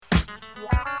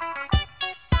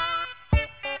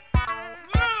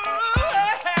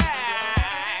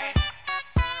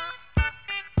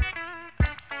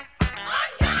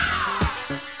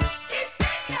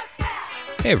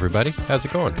Hey everybody, how's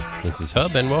it going? This is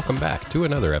Hub, and welcome back to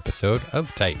another episode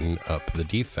of Tighten Up the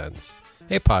Defense,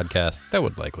 a podcast that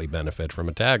would likely benefit from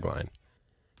a tagline.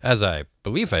 As I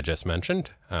believe I just mentioned,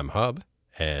 I'm Hub,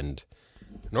 and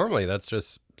normally that's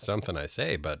just something I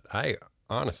say, but I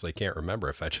honestly can't remember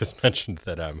if I just mentioned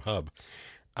that I'm Hub.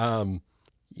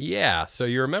 So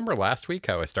you remember last week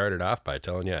how I started off by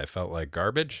telling you I felt like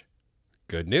garbage?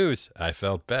 Good news, I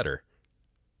felt better.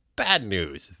 Bad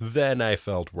news, then I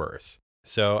felt worse.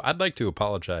 So I'd like to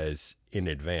apologize in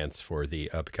advance for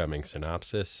the upcoming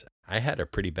synopsis. I had a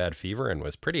pretty bad fever and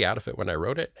was pretty out of it when I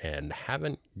wrote it and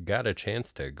haven't got a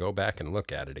chance to go back and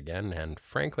look at it again. And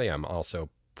frankly, I'm also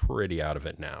pretty out of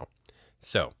it now.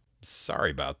 So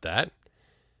sorry about that.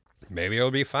 Maybe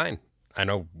it'll be fine. I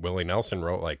know Willie Nelson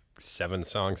wrote like 7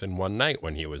 songs in one night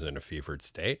when he was in a fevered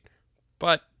state.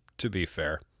 But to be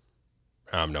fair,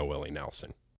 I'm no Willie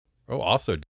Nelson. Oh,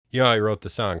 also, you know, I wrote the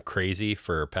song Crazy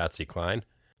for Patsy Cline.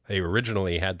 I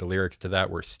originally had the lyrics to that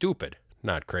were stupid,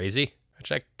 not crazy, which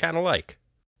I kind of like.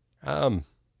 I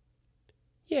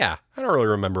don't really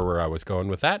remember where I was going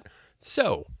with that.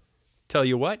 So, tell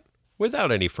you what, without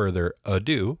any further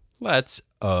ado, let's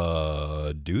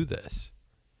do this.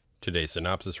 Today's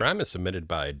synopsis rhyme is submitted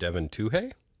by Devin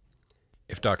Tuhey.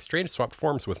 If Doc Strange swapped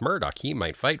forms with Murdoch, he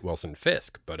might fight Wilson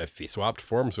Fisk, but if he swapped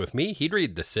forms with me, he'd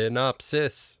read the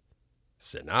synopsis.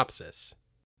 Synopsis.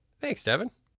 Thanks, Devin.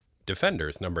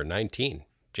 Defenders number 19,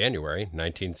 January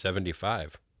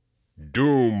 1975.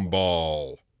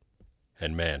 Doomball.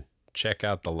 And man, check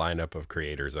out the lineup of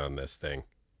creators on this thing.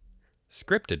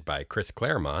 Scripted by Chris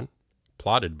Claremont,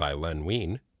 plotted by Len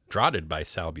Wein, draughted by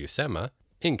Sal Buscema,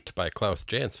 inked by Klaus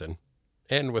Janson,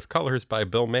 and with colors by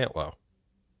Bill Mantlo.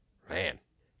 Man.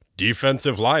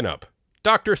 Defensive lineup.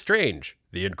 Doctor Strange,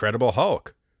 The Incredible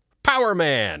Hulk, Power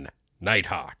Man,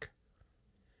 Nighthawk.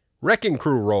 Wrecking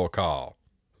Crew roll call.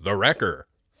 The Wrecker,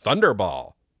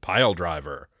 Thunderball,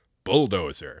 Piledriver,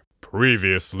 Bulldozer.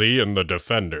 Previously in the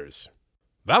Defenders.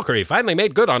 Valkyrie finally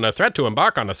made good on a threat to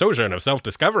embark on a sojourn of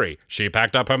self-discovery. She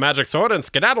packed up her magic sword and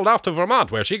skedaddled off to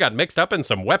Vermont, where she got mixed up in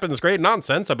some weapons-grade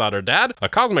nonsense about her dad, a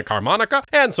cosmic harmonica,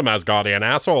 and some Asgardian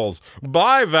assholes.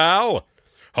 Bye, Val!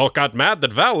 Hulk got mad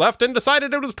that Val left and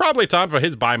decided it was probably time for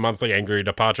his bi-monthly angry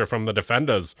departure from the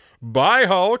Defenders. Bye,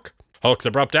 Hulk! Hulk's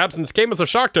abrupt absence came as a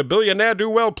shock to billionaire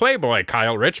do-well playboy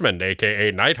Kyle Richmond,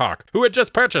 a.k.a. Nighthawk, who had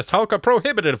just purchased Hulk a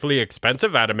prohibitively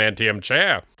expensive adamantium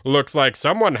chair. Looks like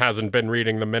someone hasn't been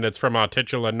reading the minutes from our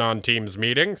titular non-teams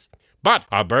meetings. But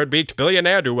our bird-beaked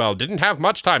billionaire do-well didn't have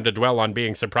much time to dwell on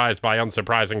being surprised by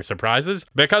unsurprising surprises,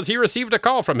 because he received a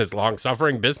call from his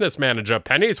long-suffering business manager,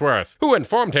 Pennyworth, who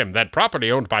informed him that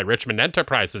property owned by Richmond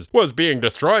Enterprises was being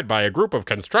destroyed by a group of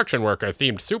construction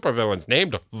worker-themed supervillains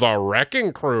named the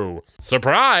Wrecking Crew.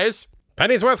 Surprise!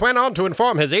 Pennyworth went on to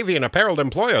inform his avian-appareled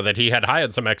employer that he had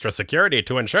hired some extra security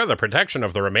to ensure the protection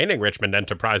of the remaining Richmond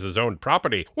Enterprises-owned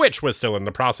property, which was still in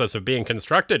the process of being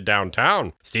constructed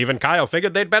downtown. Steve and Kyle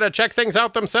figured they'd better check things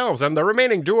out themselves, and the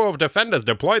remaining duo of defenders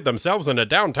deployed themselves in a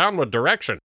downtownward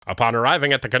direction. Upon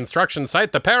arriving at the construction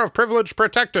site, the pair of privileged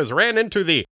protectors ran into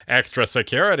the extra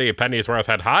security Pennyworth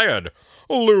had hired.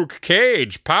 Luke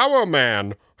Cage, Power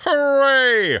Man!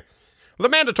 Hooray! The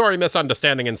mandatory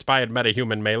misunderstanding-inspired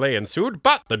metahuman melee ensued,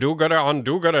 but the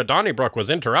do-gooder-on-do-gooder Donnybrook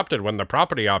was interrupted when the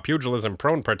property our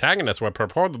pugilism-prone protagonists were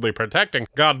purportedly protecting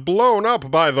got blown up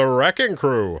by the Wrecking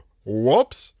Crew.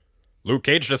 Whoops. Luke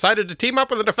Cage decided to team up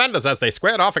with the Defenders as they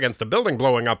squared off against the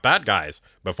building-blowing-up bad guys.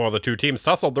 Before the two teams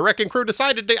tussled, the Wrecking Crew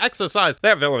decided to exercise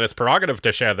their villainous prerogative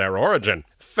to share their origin.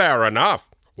 Fair enough.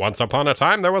 Once upon a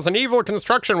time, there was an evil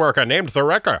construction worker named the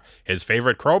Wrecker. His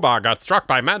favorite crowbar got struck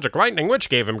by magic lightning, which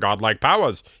gave him godlike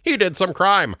powers. He did some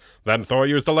crime. Then Thor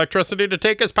used electricity to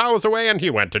take his powers away, and he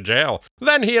went to jail.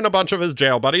 Then he and a bunch of his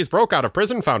jail buddies broke out of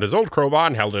prison, found his old crowbar,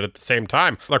 and held it at the same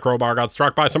time. The crowbar got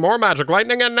struck by some more magic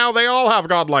lightning, and now they all have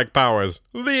godlike powers.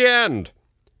 The end.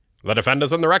 The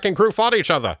Defenders and the Wrecking Crew fought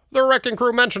each other. The Wrecking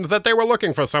Crew mentioned that they were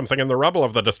looking for something in the rubble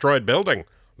of the destroyed building.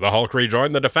 The Hulk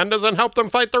rejoined the Defenders and helped them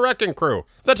fight the Wrecking Crew.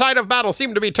 The tide of battle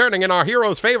seemed to be turning in our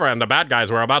heroes' favor, and the bad guys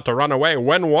were about to run away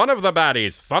when one of the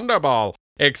baddies, Thunderball,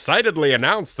 excitedly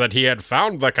announced that he had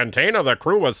found the container the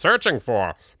crew was searching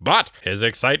for. But his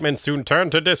excitement soon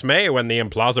turned to dismay when the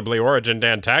implausibly origined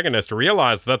antagonist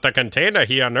realized that the container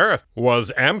he unearthed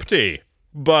was empty.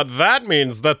 But that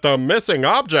means that the missing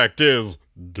object is,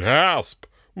 gasp,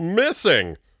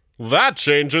 missing. That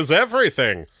changes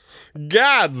everything.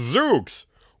 Gadzooks!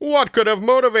 What could have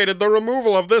motivated the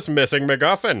removal of this missing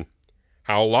MacGuffin?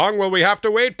 How long will we have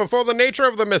to wait before the nature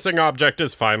of the missing object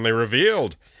is finally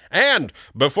revealed? And,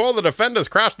 before the Defenders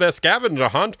crashed their scavenger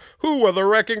hunt, who were the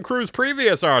Wrecking Crew's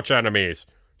previous archenemies?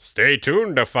 Stay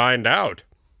tuned to find out.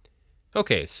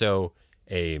 Okay, so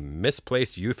a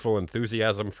misplaced youthful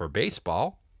enthusiasm for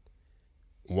baseball,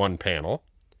 one panel,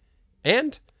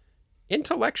 and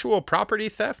intellectual property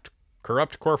theft,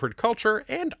 corrupt corporate culture,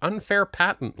 and unfair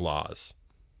patent laws.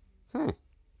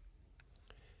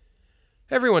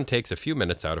 Everyone takes a few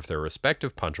minutes out of their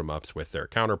respective punch-em-ups with their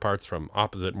counterparts from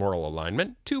opposite moral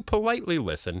alignment to politely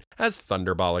listen as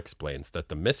Thunderball explains that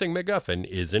the missing MacGuffin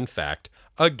is in fact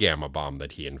a gamma bomb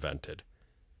that he invented.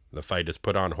 The fight is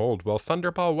put on hold while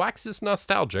Thunderball waxes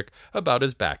nostalgic about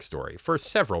his backstory for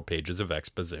several pages of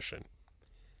exposition.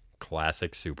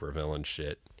 Classic supervillain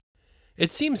shit.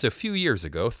 It seems a few years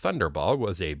ago, Thunderball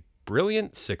was a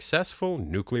brilliant, successful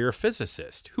nuclear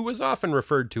physicist who was often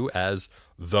referred to as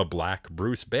the Black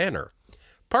Bruce Banner,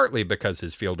 partly because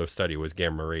his field of study was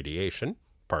gamma radiation,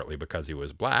 partly because he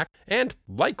was black, and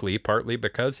likely partly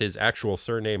because his actual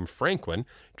surname Franklin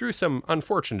drew some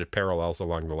unfortunate parallels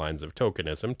along the lines of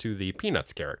tokenism to the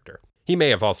Peanuts character. He may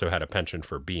have also had a penchant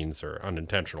for beans or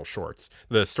unintentional shorts.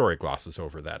 The story glosses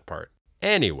over that part.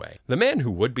 Anyway, the man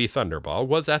who would be Thunderball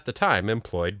was at the time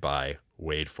employed by,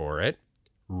 wait for it,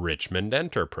 Richmond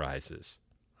Enterprises.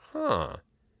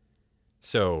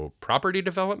 So, property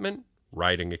development,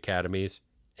 riding academies,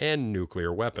 and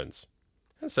nuclear weapons.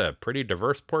 That's a pretty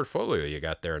diverse portfolio you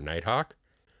got there, Nighthawk.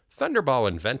 Thunderball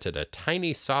invented a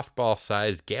tiny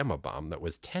softball-sized gamma bomb that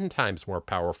was 10 times more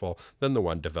powerful than the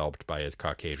one developed by his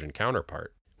Caucasian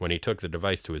counterpart. When he took the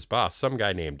device to his boss, some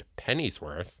guy named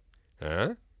Pennyworth,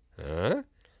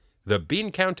 the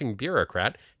bean-counting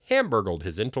bureaucrat hamburgled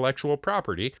his intellectual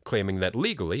property, claiming that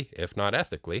legally, if not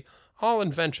ethically, all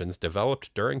inventions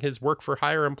developed during his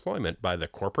work-for-hire employment by the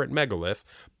corporate megalith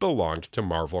belonged to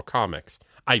Marvel Comics.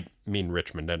 I mean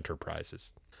Richmond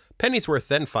Enterprises. Pennyworth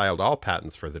then filed all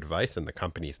patents for the device in the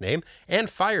company's name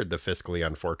and fired the fiscally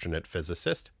unfortunate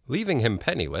physicist, leaving him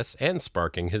penniless and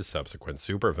sparking his subsequent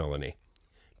supervillainy.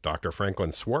 Dr.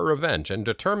 Franklin swore revenge and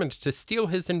determined to steal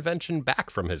his invention back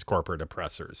from his corporate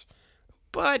oppressors.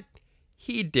 But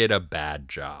he did a bad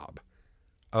job.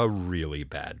 A really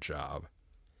bad job.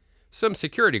 Some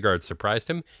security guards surprised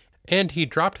him, and he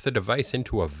dropped the device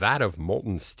into a vat of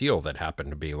molten steel that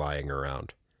happened to be lying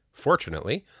around.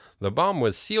 Fortunately, the bomb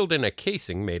was sealed in a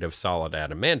casing made of solid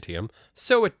adamantium,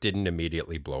 so it didn't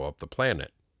immediately blow up the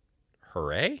planet.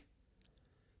 Hooray?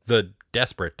 The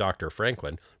desperate Dr.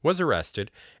 Franklin was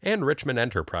arrested, and Richmond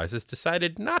Enterprises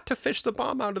decided not to fish the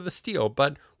bomb out of the steel,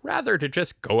 but rather to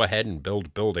just go ahead and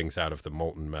build buildings out of the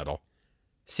molten metal.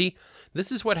 See,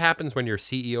 this is what happens when your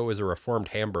CEO is a reformed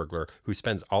hamburglar who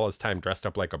spends all his time dressed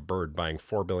up like a bird buying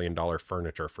 $4 billion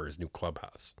furniture for his new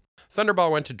clubhouse.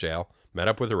 Thunderball went to jail, met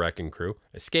up with a wrecking crew,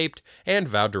 escaped, and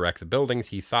vowed to wreck the buildings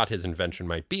he thought his invention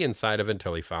might be inside of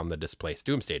until he found the displaced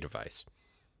Doomsday device.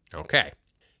 Okay.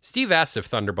 Steve asks if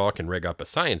Thunderball can rig up a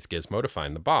science gizmo to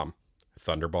find the bomb.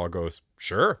 Thunderball goes,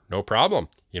 "Sure, no problem.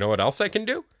 You know what else I can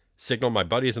do? Signal my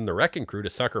buddies in the wrecking crew to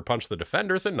sucker punch the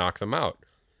defenders and knock them out."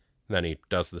 Then he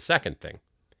does the second thing,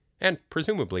 and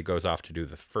presumably goes off to do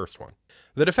the first one.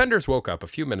 The defenders woke up a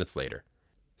few minutes later.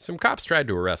 Some cops tried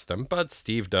to arrest them, but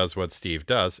Steve does what Steve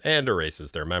does and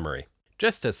erases their memory.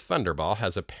 Just as Thunderball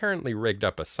has apparently rigged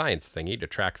up a science thingy to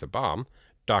track the bomb,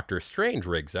 Doctor Strange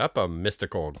rigs up a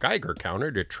mystical Geiger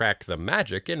counter to track the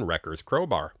magic in Wrecker's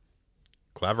crowbar.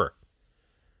 Clever.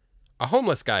 A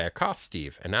homeless guy accosts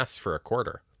Steve and asks for a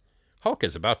quarter. Hulk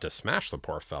is about to smash the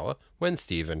poor fella when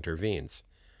Steve intervenes.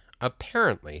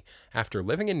 Apparently, after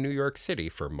living in New York City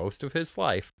for most of his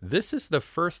life, this is the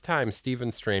first time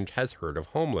Stephen Strange has heard of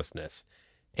homelessness,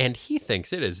 and he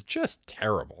thinks it is just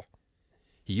terrible.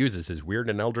 He uses his weird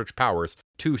and eldritch powers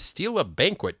to steal a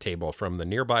banquet table from the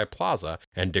nearby plaza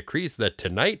and decrees that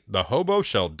tonight the hobo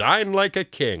shall dine like a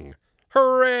king.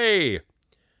 Hooray!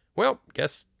 Well,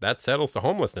 guess that settles the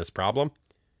homelessness problem.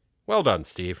 Well done,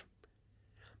 Steve.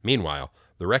 Meanwhile,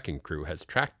 the wrecking crew has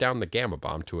tracked down the gamma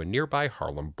bomb to a nearby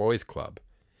Harlem boys club.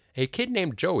 A kid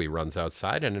named Joey runs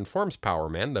outside and informs Power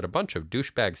Man that a bunch of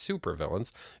douchebag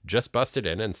supervillains just busted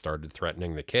in and started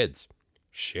threatening the kids.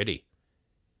 Shitty.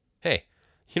 Hey,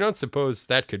 you don't suppose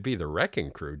that could be the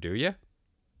wrecking crew, do you?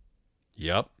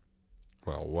 Yup.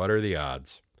 Well, what are the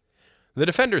odds? The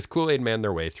defenders Kool-Aid man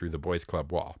their way through the boys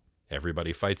club wall.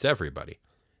 Everybody fights everybody.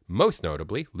 Most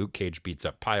notably, Luke Cage beats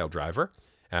up Pile Driver.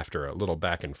 After a little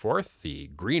back and forth, the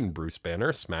green Bruce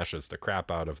Banner smashes the crap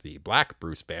out of the black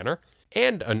Bruce Banner,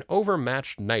 and an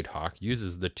overmatched Nighthawk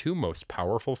uses the two most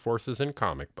powerful forces in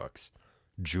comic books,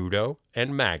 judo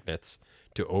and magnets,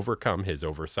 to overcome his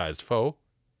oversized foe,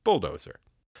 Bulldozer.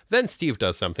 Then Steve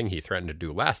does something he threatened to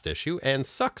do last issue and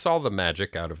sucks all the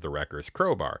magic out of the Wrecker's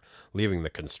crowbar, leaving the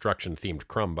construction-themed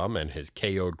Crumbum and his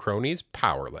KO'd cronies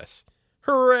powerless.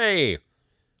 Hooray!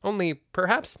 Only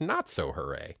perhaps not so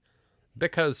hooray.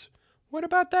 Because what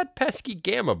about that pesky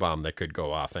gamma bomb that could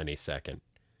go off any second?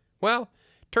 Well,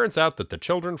 turns out that the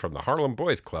children from the Harlem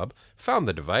Boys Club found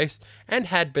the device and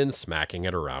had been smacking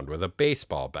it around with a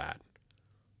baseball bat.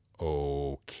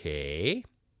 Okay.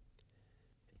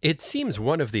 It seems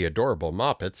one of the adorable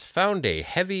Moppets found a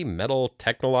heavy metal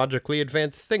technologically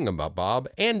advanced thingamabob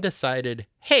and decided,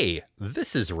 hey,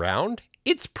 this is round.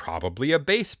 It's probably a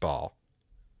baseball.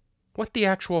 What the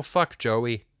actual fuck,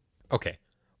 Joey? Okay,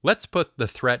 let's put the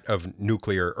threat of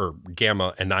nuclear or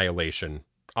gamma annihilation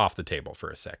off the table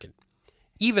for a second.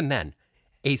 Even then,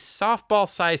 a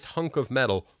softball-sized hunk of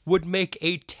metal would make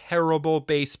a terrible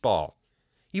baseball.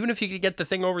 Even if you could get the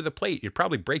thing over the plate, you'd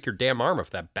probably break your damn arm if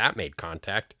that bat made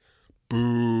contact.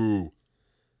 Boo.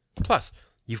 Plus,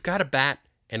 you've got a bat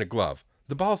and a glove.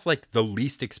 The ball's like the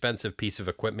least expensive piece of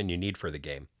equipment you need for the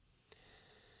game.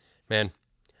 Man,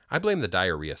 I blame the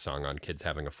diarrhea song on kids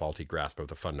having a faulty grasp of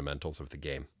the fundamentals of the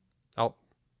game. I'll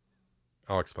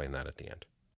explain that at the end.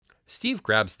 Steve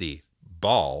grabs the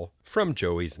ball from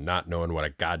Joey's not knowing what a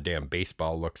goddamn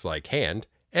baseball looks like hand,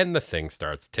 and the thing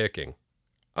starts ticking.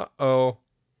 Uh-oh.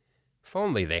 If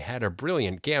only they had a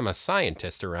brilliant gamma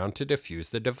scientist around to defuse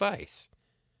the device.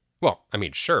 Well, I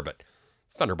mean, sure, but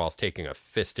Thunderball's taking a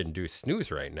fist-induced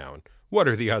snooze right now, and what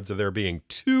are the odds of there being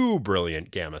two brilliant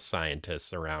gamma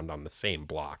scientists around on the same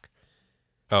block?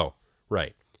 Oh,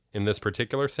 right. In this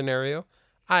particular scenario,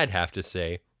 I'd have to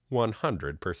say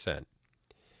 100%.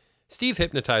 Steve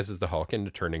hypnotizes the Hulk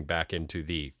into turning back into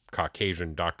the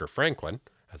Caucasian Dr. Franklin,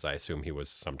 as I assume he was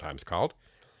sometimes called,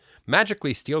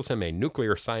 magically steals him a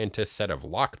nuclear scientist set of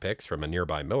lockpicks from a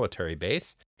nearby military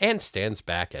base, and stands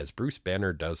back as Bruce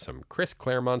Banner does some Chris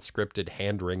Claremont scripted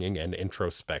hand-wringing and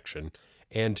introspection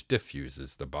and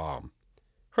defuses the bomb.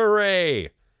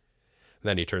 Hooray!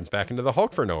 Then he turns back into the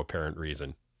Hulk for no apparent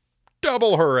reason.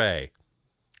 Double hooray!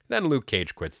 Then Luke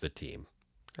Cage quits the team.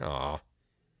 Aw.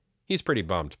 He's pretty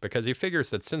bummed because he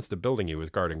figures that since the building he was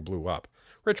guarding blew up,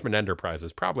 Richmond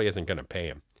Enterprises probably isn't going to pay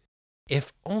him.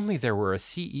 If only there were a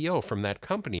CEO from that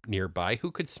company nearby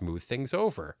who could smooth things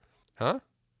over. Huh?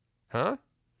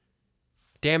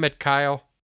 Damn it, Kyle.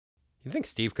 You think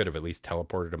Steve could have at least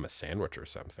teleported him a sandwich or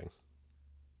something?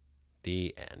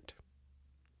 The end.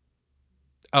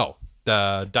 Oh,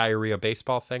 the diarrhea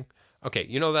baseball thing? Okay,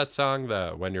 you know that song,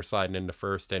 the when you're sliding into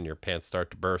first and your pants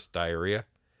start to burst, diarrhea?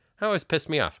 That always pissed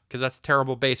me off, because that's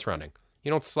terrible base running. You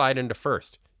don't slide into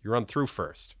first. You run through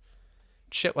first.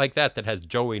 Shit like that has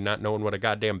Joey not knowing what a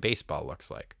goddamn baseball looks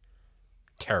like.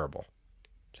 Terrible.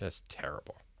 Just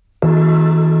terrible.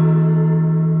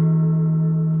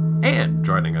 And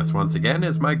joining us once again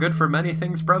is my good for many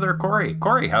things brother, Corey.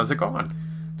 Corey, how's it going?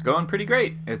 It's going pretty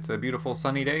great. It's a beautiful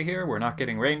sunny day here. We're not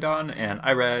getting rained on, and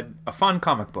I read a fun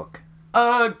comic book.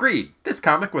 Agreed. This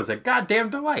comic was a goddamn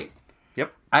delight.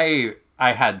 Yep. I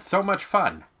had so much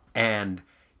fun. And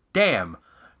damn,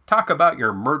 talk about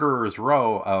your murderer's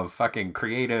row of fucking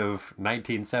creative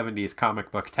 1970s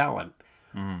comic book talent.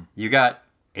 Mm-hmm. You got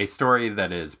a story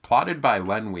that is plotted by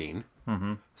Len Wein,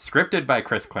 scripted by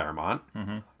Chris Claremont,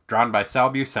 drawn by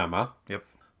Sal Buscema. Yep.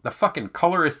 The fucking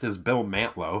colorist is Bill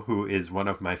Mantlo, who is one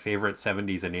of my favorite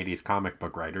 70s and 80s comic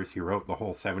book writers. He wrote the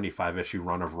whole 75-issue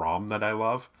run of ROM that I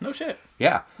love. No shit.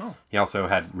 Yeah. Oh. He also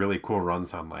had really cool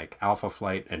runs on, like, Alpha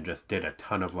Flight and just did a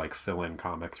ton of, like, fill-in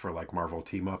comics for, like, Marvel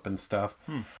Team Up and stuff.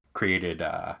 Created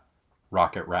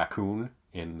Rocket Raccoon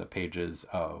in the pages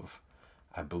of,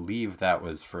 I believe that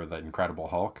was for the Incredible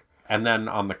Hulk. And then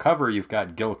on the cover, you've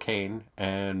got Gil Kane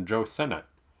and Joe Sinnott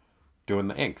doing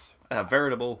the inks. A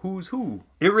veritable who's who.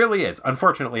 It really is.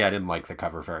 Unfortunately, I didn't like the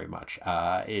cover very much.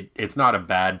 It's not a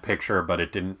bad picture, but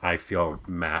it didn't, I feel,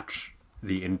 match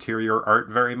the interior art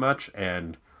very much.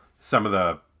 And some of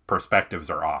the perspectives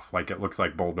are off. Like, it looks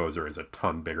like Bulldozer is a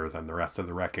ton bigger than the rest of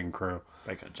the Wrecking Crew.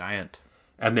 Like a giant.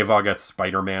 And they've all got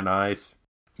Spider-Man eyes.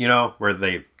 You know, where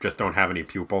they just don't have any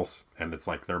pupils. And it's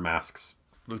like their masks.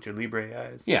 Lucha Libre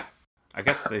eyes. Yeah. I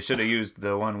guess they should have used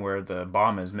the one where the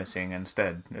bomb is missing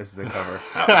instead as the cover.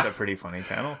 That was a pretty funny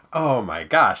panel. Oh my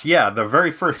gosh. Yeah, the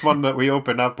very first one that we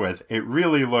open up with, it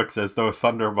really looks as though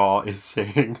Thunderball is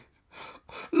saying,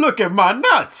 "Look at my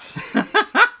nuts!"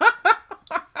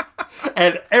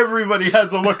 And everybody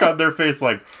has a look on their face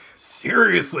like,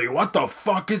 seriously, what the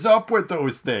fuck is up with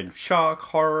those things? Shock,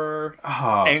 horror,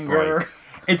 anger.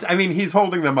 Boy. He's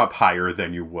holding them up higher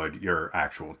than you would your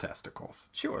actual testicles.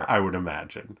 Sure. I would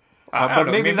imagine. But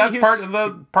maybe that's part of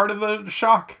the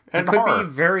shock and horror. It could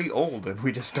be very old and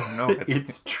we just don't know it.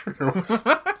 It's true.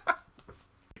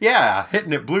 Yeah,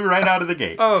 hitting it blew right out of the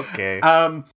gate. Okay.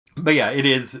 But yeah, it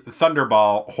is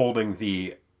Thunderball holding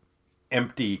the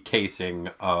empty casing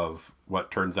of what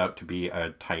turns out to be a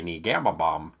tiny gamma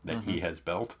bomb that he has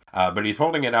built. But he's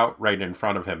holding it out right in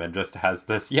front of him and just has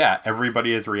this,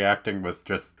 everybody is reacting with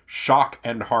just shock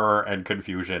and horror and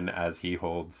confusion as he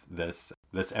holds this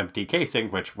empty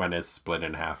casing, which when it's split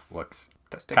in half looks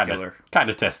Testicular. Kind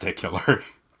of testicular.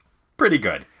 Pretty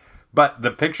good. But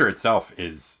the picture itself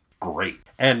is great.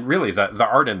 And really, the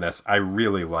art in this, I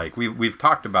really like. We've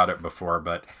talked about it before,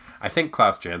 but I think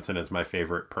Klaus Janson is my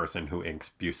favorite person who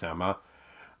inks Buscema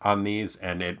on these,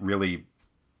 and it really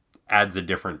adds a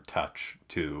different touch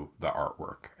to the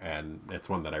artwork, and it's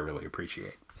one that I really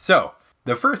appreciate. So,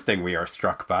 the first thing we are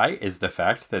struck by is the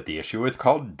fact that the issue is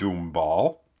called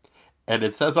Doomball, and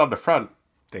it says on the front...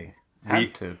 They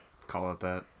had to call it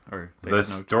that, or they the had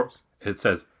no choice. It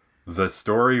says, the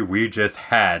story we just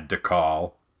had to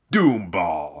call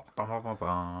Doomball. Ba, ba, ba,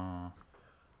 ba.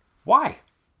 Why?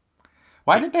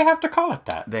 Why did they have to call it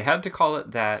that? They had to call it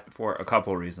that for a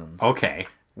couple reasons. Okay.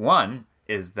 One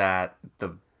is that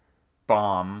the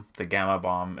bomb, the gamma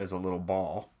bomb, is a little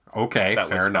ball. Okay, that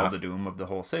fair would spell enough. the doom of the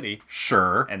whole city.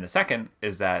 Sure. And the second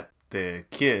is that the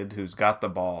kid who's got the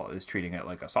ball is treating it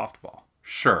like a softball.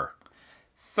 Sure.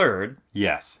 Third,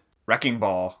 Yes. Wrecking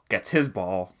Ball gets his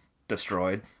ball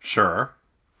destroyed. Sure.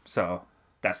 So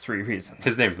that's 3 reasons.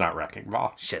 His name's not Wrecking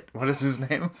Ball. Shit, what is his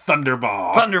name?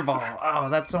 Thunderball. Thunderball. Oh,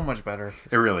 that's so much better.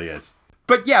 It really is.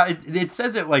 But yeah, it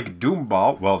says it like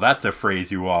Doomball. Well, that's a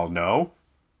phrase you all know.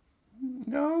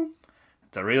 No?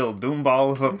 It's a real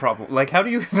doomball of a problem. Like, how do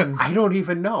you even... I don't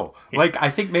even know. Like, I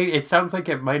think maybe it sounds like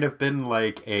it might have been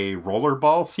like a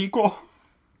Rollerball sequel.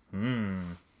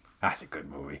 That's a good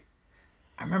movie.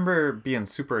 I remember being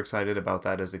super excited about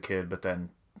that as a kid, but then,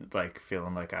 like,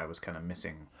 feeling like I was kind of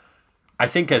missing... I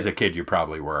think as a kid you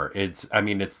probably were. It's the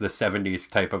 70s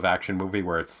type of action movie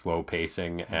where it's slow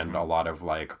pacing and a lot of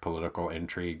like political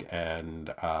intrigue and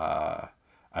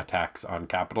attacks on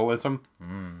capitalism.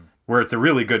 Where it's a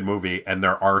really good movie and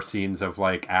there are scenes of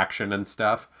like action and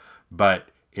stuff, but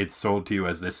it's sold to you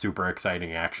as this super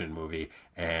exciting action movie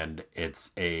and it's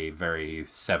a very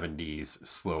 70s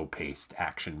slow paced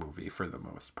action movie for the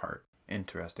most part.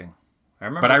 Interesting. I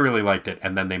remember, But I really liked it,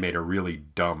 and then they made a really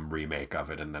dumb remake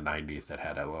of it in the 90s that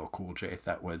had LL Cool J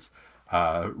that was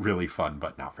really fun,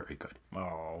 but not very good.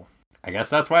 Oh, I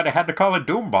guess that's why they had to call it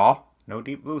Doomball. no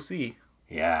Deep Blue Sea.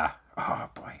 Yeah. Oh,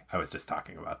 boy. I was just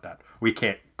talking about that. We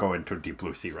can't go into Deep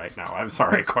Blue Sea right now. I'm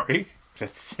sorry, Corey.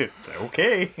 That's it.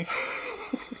 Okay.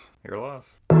 Your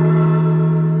loss.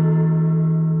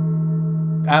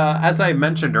 As I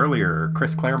mentioned earlier,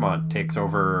 Chris Claremont takes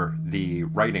over the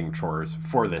writing chores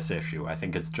for this issue. I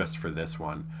think it's just for this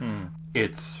one.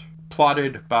 It's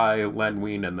plotted by Len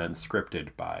Wein and then scripted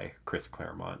by Chris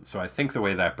Claremont. So I think the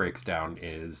way that breaks down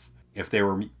is if they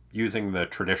were using the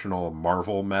traditional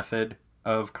Marvel method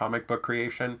of comic book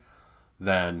creation,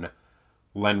 then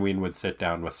Len Wein would sit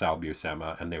down with Sal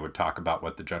Buscema and they would talk about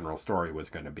what the general story was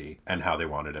going to be and how they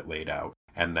wanted it laid out.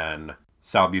 And then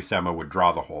Sal Buscema would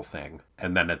draw the whole thing.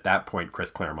 And then at that point,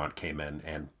 Chris Claremont came in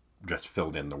and just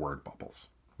filled in the word bubbles.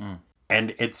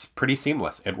 And it's pretty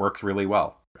seamless. It works really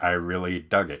well. I really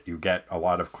dug it. You get a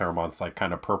lot of Claremont's like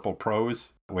kind of purple prose,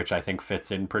 which I think fits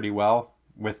in pretty well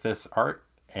with this art.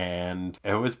 And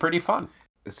it was pretty fun.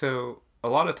 So a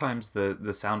lot of times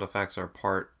the sound effects are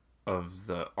part of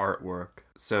the artwork.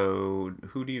 So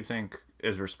who do you think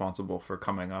is responsible for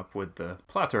coming up with the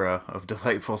plethora of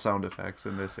delightful sound effects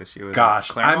in this issue? Is Gosh,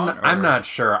 it Claremont, I'm not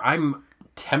sure. I'm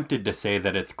tempted to say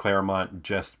that it's Claremont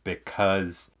just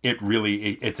because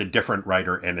it's a different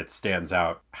writer and it stands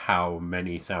out how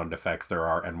many sound effects there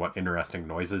are and what interesting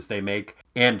noises they make.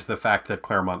 And the fact that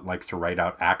Claremont likes to write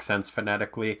out accents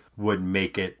phonetically would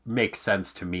make it make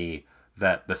sense to me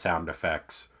that the sound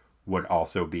effects would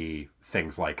also be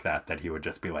things like that he would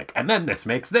just be like, and then this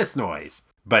makes this noise.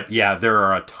 But yeah, there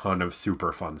are a ton of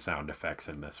super fun sound effects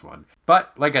in this one.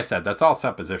 But like I said, that's all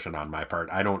supposition on my part.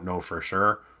 I don't know for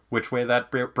sure which way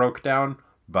that broke down,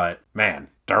 but man,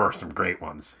 there were some great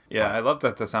ones. Yeah, I love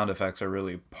that the sound effects are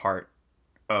really part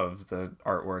of the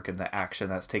artwork and the action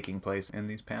that's taking place in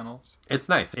these panels. It's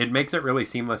nice. It makes it really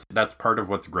seamless. That's part of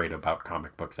what's great about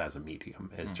comic books as a medium,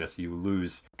 is just you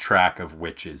lose track of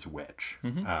which is which.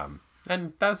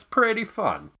 And that's pretty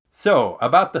fun. So,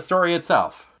 about the story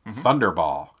itself.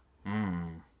 Thunderball.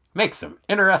 Makes some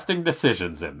interesting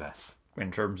decisions in this. In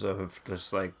terms of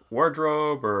just like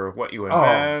wardrobe or what you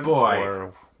invent. Oh, boy.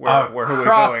 Or where are we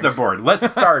Across going? the board. Let's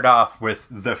start off with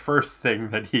the first thing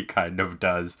that he kind of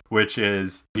does, which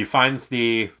is he finds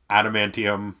the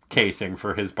adamantium casing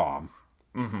for his bomb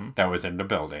that was in the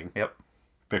building. Yep.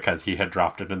 Because he had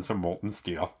dropped it in some molten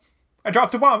steel. I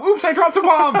dropped a bomb. Oops, I dropped a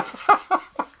bomb.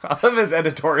 I love his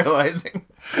editorializing.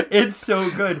 It's so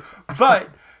good. But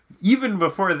even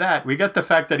before that, we get the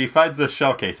fact that he finds the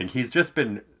shell casing. He's just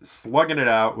been slugging it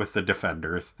out with the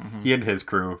defenders. Mm-hmm. He and his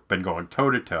crew been going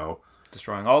toe to toe.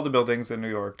 Destroying all the buildings in New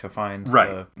York to find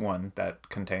the one that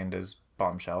contained his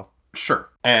bombshell. Sure.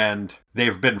 And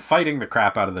they've been fighting the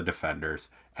crap out of the defenders.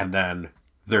 And then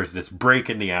there's this break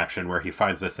in the action where he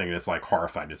finds this thing and it's like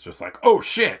horrified. It's just like, oh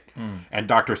shit. And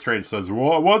Doctor Strange says,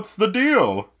 well, what's the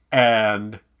deal?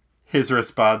 And his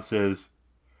response is,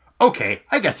 okay,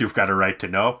 I guess you've got a right to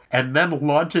know. And then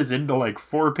launches into like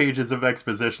 4 pages of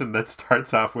exposition that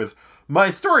starts off with, my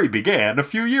story began a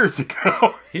few years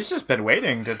ago. He's just been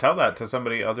waiting to tell that to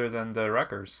somebody other than the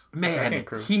wreckers. Man,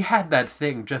 he had that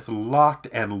thing just locked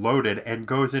and loaded and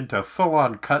goes into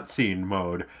full-on cutscene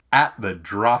mode at the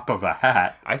drop of a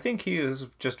hat. I think he is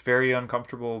just very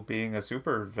uncomfortable being a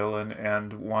super villain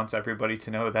and wants everybody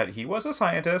to know that he was a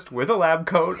scientist with a lab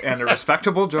coat and a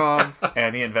respectable job,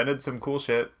 and he invented some cool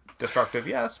shit. Destructive,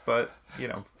 yes, but,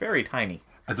 very tiny.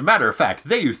 As a matter of fact,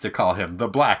 they used to call him the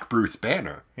Black Bruce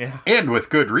Banner. Yeah. And with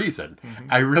good reason. Mm-hmm.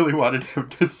 I really wanted him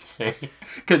to say,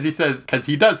 because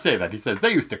he does say that. He says,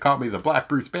 they used to call me the Black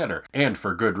Bruce Banner. And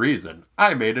for good reason.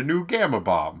 I made a new gamma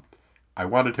bomb. I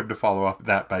wanted him to follow up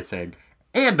that by saying,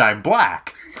 and I'm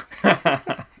black.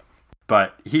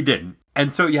 But he didn't.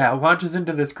 And so, launches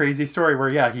into this crazy story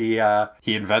where,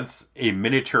 he invents a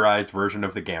miniaturized version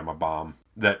of the gamma bomb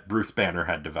that Bruce Banner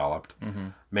had developed. Mm-hmm.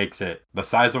 Makes it the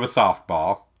size of a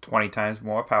softball. 20 times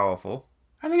more powerful.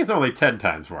 I think it's only 10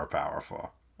 times more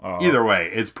powerful. Either way,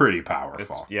 it's pretty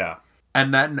powerful. Yeah.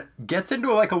 And then gets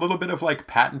into like a little bit of like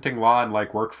patenting law and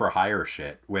like work for hire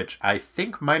shit, which I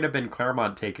think might have been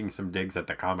Claremont taking some digs at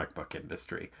the comic book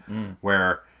industry,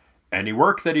 where any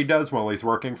work that he does while he's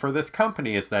working for this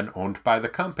company is then owned by the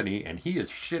company, and he is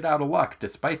shit out of luck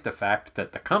despite the fact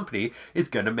that the company is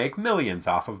going to make millions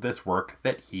off of this work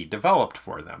that he developed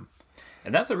for them.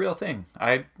 And that's a real thing.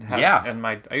 I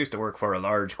used to work for a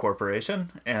large corporation,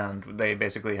 and they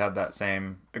basically had that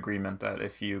same agreement that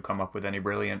if you come up with any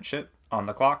brilliant shit on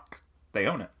the clock, they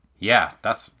own it. Yeah,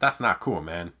 that's not cool,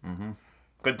 man. Mm-hmm.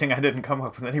 Good thing I didn't come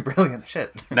up with any brilliant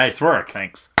shit. Nice work.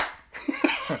 Thanks.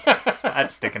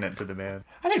 That's sticking it to the man.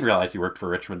 I didn't realize you worked for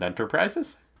Richmond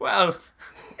Enterprises. Well,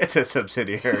 it's a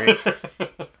subsidiary.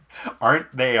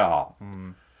 Aren't they all?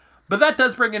 But that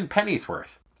does bring in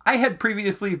Pennyworth. I had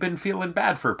previously been feeling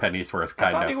bad for Pennyworth,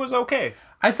 kind of. I thought he was okay.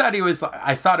 I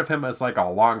thought of him as like a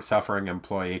long-suffering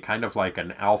employee, kind of like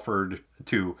an Alfred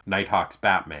to Nighthawk's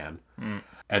Batman.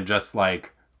 And just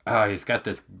like, he's got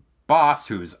this boss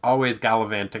who's always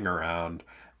gallivanting around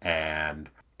and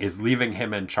is leaving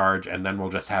him in charge, and then we'll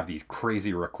just have these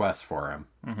crazy requests for him.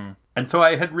 Mm-hmm. And so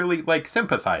I had really like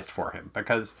sympathized for him,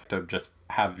 because to just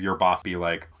have your boss be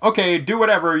like, okay, do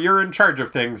whatever, you're in charge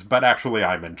of things, but actually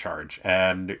I'm in charge,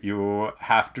 and you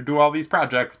have to do all these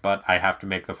projects, but I have to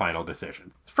make the final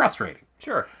decision. It's frustrating.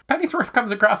 Sure. Pennyworth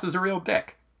comes across as a real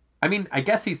dick. I mean, I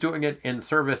guess he's doing it in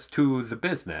service to the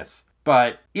business,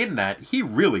 but in that, he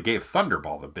really gave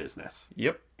Thunderball the business.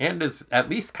 Yep. And is at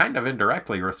least kind of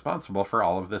indirectly responsible for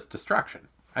all of this destruction.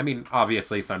 I mean,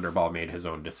 obviously Thunderball made his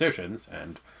own decisions,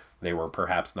 and they were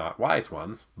perhaps not wise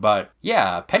ones. But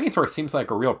yeah, Pennyworth seems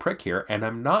like a real prick here, and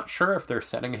I'm not sure if they're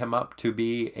setting him up to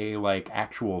be a like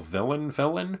actual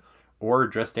villain, or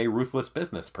just a ruthless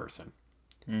business person.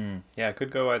 Yeah, it could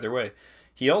go either way.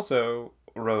 He also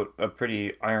wrote a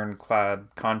pretty ironclad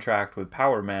contract with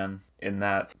Power Man, in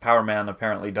that Power Man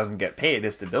apparently doesn't get paid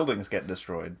if the buildings get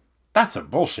destroyed. That's some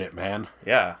bullshit, man.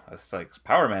 Yeah, it's like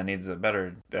Power Man needs a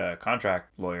better contract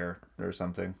lawyer or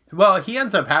something. Well, he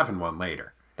ends up having one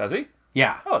later. Does he?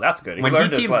 Yeah. Oh, that's good. He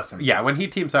learned his lesson. Yeah, when he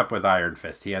teams up with Iron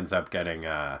Fist, he ends up getting,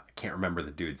 I can't remember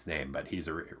the dude's name, but he's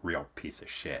a real piece of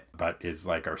shit. But is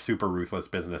like a super ruthless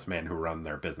businessman who run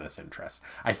their business interests.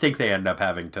 I think they end up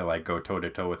having to like go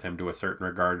toe-to-toe with him to a certain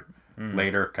regard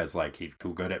later, because like he's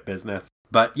too good at business.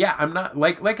 But yeah, I'm not,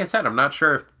 like I said, I'm not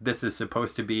sure if this is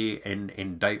supposed to be an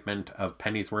indictment of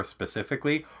Pennyworth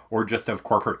specifically, or just of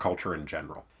corporate culture in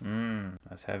general.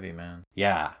 That's heavy, man.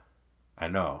 Yeah, I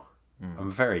know.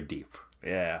 I'm very deep.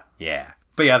 Yeah. Yeah.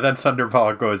 But yeah, then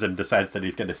Thunderball goes and decides that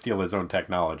he's going to steal his own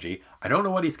technology. I don't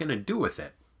know what he's going to do with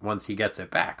it once he gets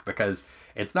it back, because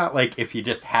it's not like if he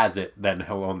just has it, then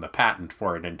he'll own the patent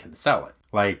for it and can sell it.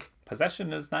 Like,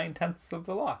 possession is 9/10 of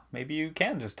the law. Maybe you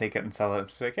can just take it and sell it.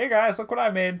 It's like, hey guys, look what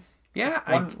I made. Yeah.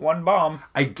 One bomb.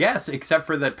 I guess, except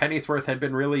for that Pennyworth had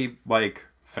been really, like,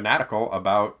 fanatical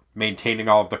about maintaining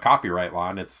all of the copyright law,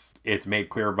 and it's made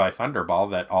clear by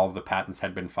Thunderball that all of the patents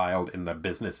had been filed in the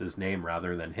business's name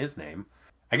rather than his name.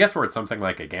 I guess where it's something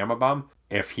like a gamma bomb,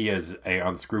 if he is a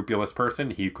unscrupulous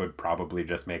person, he could probably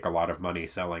just make a lot of money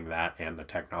selling that and the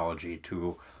technology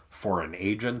to foreign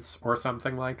agents or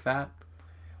something like that.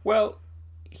 Well,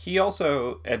 he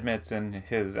also admits in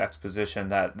his exposition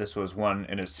that this was one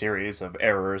in a series of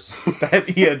errors that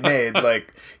he had made.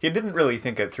 Like, he didn't really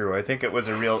think it through. I think it was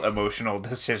a real emotional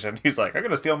decision. He's like, I'm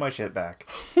going to steal my shit back.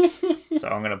 So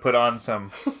I'm going to put on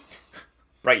some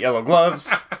bright yellow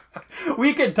gloves.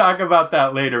 We can talk about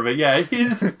that later, but yeah,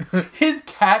 his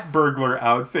cat burglar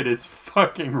outfit is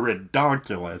fucking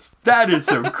redonkulous. That is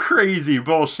some crazy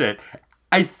bullshit.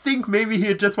 I think maybe he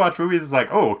had just watched movies. It's like,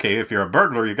 oh, okay, if you're a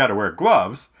burglar, you got to wear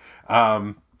gloves.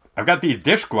 I've got these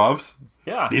dish gloves.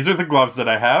 Yeah. These are the gloves that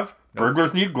I have.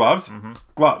 Burglars need gloves. Mm-hmm.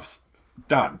 Gloves.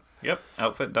 Done. Yep.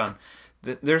 Outfit done.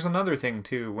 There's another thing,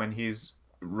 too, when he's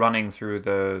running through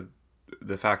the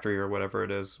factory or whatever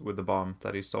it is with the bomb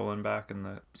that he's stolen back and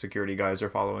the security guys are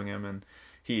following him and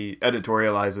he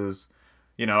editorializes,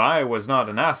 you know, I was not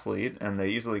an athlete and they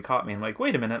easily caught me. I'm like,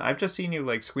 wait a minute, I've just seen you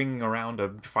like swinging around a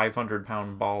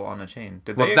 500-pound ball on a chain.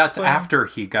 Did they that's after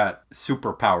he got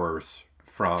superpowers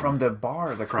from the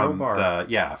bar, the crowbar.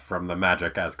 From the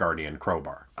magic Asgardian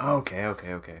crowbar. Okay.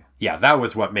 Yeah, that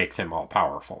was what makes him all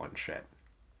powerful and shit.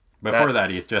 Before that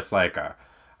he's just like a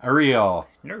real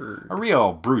nerd. A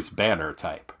real Bruce Banner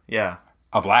type. Yeah.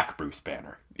 A black Bruce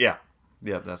Banner. Yeah.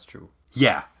 Yeah, that's true.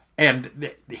 Yeah.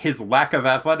 And his lack of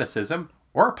athleticism,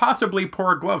 or possibly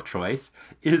poor glove choice,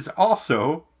 is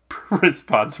also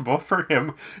responsible for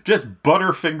him just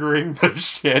butterfingering the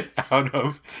shit out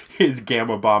of his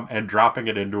gamma bomb and dropping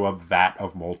it into a vat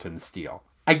of molten steel.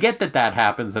 I get that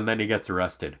happens and then he gets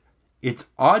arrested. It's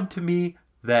odd to me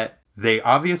that they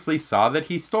obviously saw that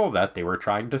he stole that. They were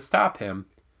trying to stop him.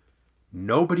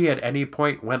 Nobody at any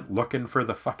point went looking for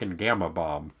the fucking gamma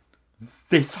bomb.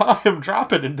 They saw him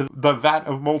drop it into the vat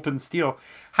of molten steel.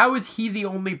 How is he the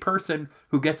only person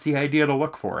who gets the idea to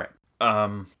look for it?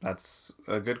 That's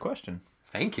a good question.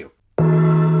 Thank you.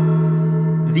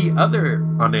 The other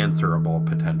unanswerable,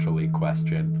 potentially,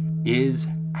 question is,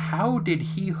 how did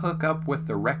he hook up with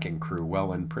the Wrecking Crew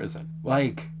while in prison?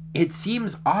 Like, it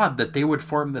seems odd that they would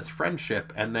form this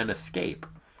friendship and then escape.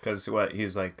 Because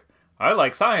he's like, I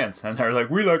like science. And they're like,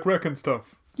 we like wrecking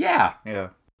stuff. Yeah. Yeah.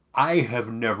 I have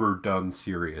never done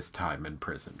serious time in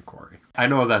prison, Corey. I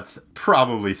know that's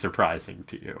probably surprising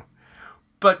to you.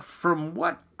 But from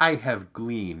what I have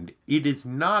gleaned, it is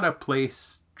not a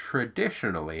place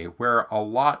traditionally where a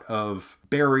lot of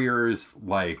barriers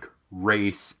like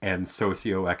race and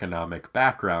socioeconomic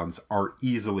backgrounds are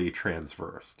easily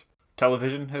transversed.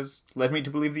 Television has led me to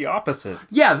believe the opposite.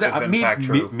 Yeah,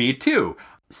 me too.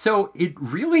 So it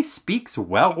really speaks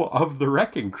well of the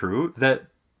Wrecking Crew that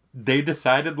they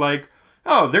decided, like,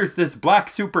 oh, there's this black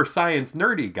super science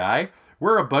nerdy guy.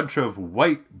 We're a bunch of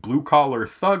white blue-collar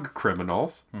thug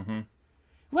criminals. Mm-hmm.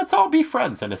 Let's all be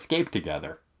friends and escape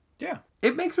together. Yeah.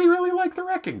 It makes me really like the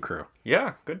Wrecking Crew.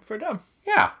 Yeah, good for them.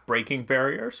 Yeah. Breaking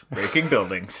barriers, breaking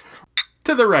buildings.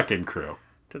 To the Wrecking Crew.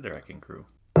 To the Wrecking Crew.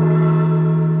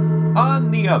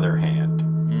 On the other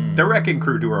hand, the Wrecking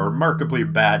Crew do a remarkably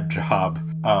bad job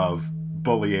of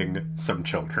bullying some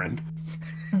children.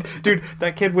 Dude,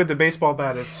 that kid with the baseball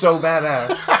bat is so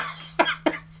badass.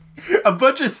 A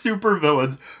bunch of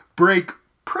supervillains break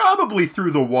probably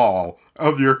through the wall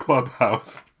of your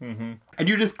clubhouse. Mm-hmm. And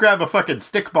you just grab a fucking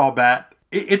stickball bat.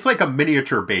 It's like a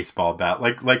miniature baseball bat.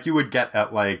 Like you would get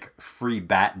at like free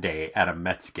bat day at a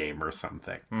Mets game or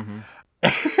something. Mm-hmm.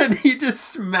 And he just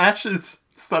smashes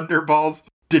Thunderball's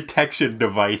detection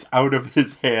device out of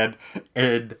his hand.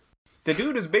 And the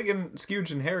dude is big and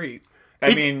huge and hairy.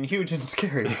 Huge and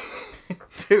scary.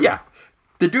 Dude. Yeah.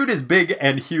 The dude is big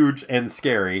and huge and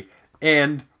scary.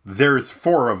 And there's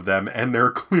 4 of them. And they're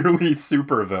clearly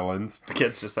supervillains. The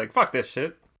kid's just like, fuck this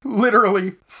shit.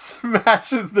 Literally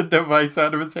smashes the device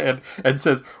out of his hand and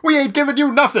says, we ain't giving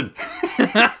you nothing.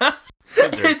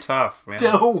 It's tough, man.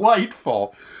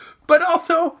 Delightful. But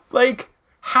also, like,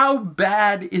 how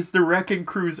bad is the Wrecking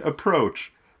Crew's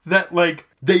approach? That, like,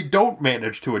 they don't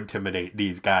manage to intimidate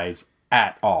these guys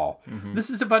at all. Mm-hmm. This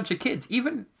is a bunch of kids.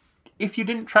 Even if you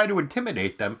didn't try to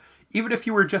intimidate them, even if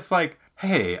you were just like,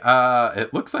 hey,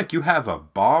 it looks like you have a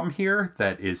bomb here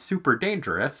that is super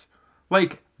dangerous.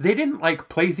 Like, they didn't, like,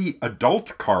 play the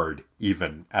adult card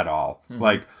even at all. Mm-hmm.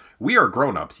 Like, we are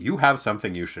grown-ups. You have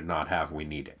something you should not have. We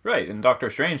need it. Right, and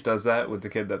Doctor Strange does that with the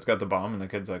kid that's got the bomb, and the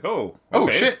kid's like, oh, okay. Oh,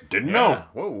 shit, didn't know.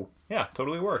 Whoa. Yeah,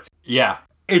 totally worked. Yeah.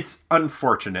 It's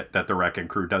unfortunate that the Wrecking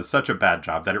Crew does such a bad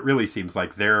job that it really seems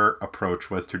like their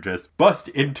approach was to just bust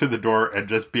into the door and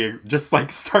just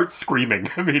like start screaming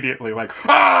immediately, like,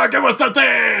 ah, give us the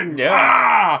thing! Yeah.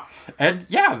 Ah! And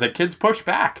yeah, the kids push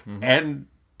back. And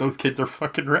those kids are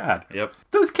fucking rad. Yep.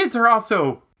 Those kids are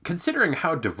also, considering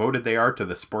how devoted they are to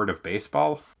the sport of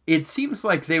baseball, it seems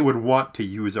like they would want to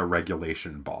use a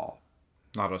regulation ball.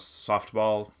 Not a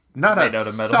softball. Not made a out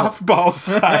of metal.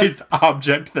 softball-sized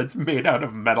object that's made out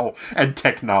of metal and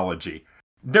technology.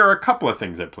 There are a couple of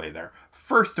things at play there.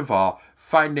 First of all,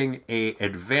 finding a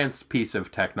advanced piece of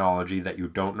technology that you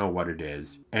don't know what it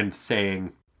is and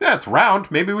saying, that's round,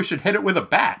 maybe we should hit it with a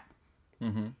bat.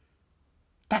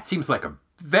 That seems like a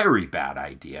very bad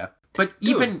idea. But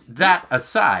even that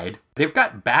aside, they've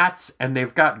got bats and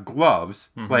they've got gloves.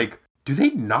 Like, do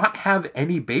they not have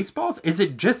any baseballs? Is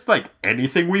it just like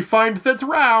anything we find that's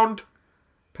round?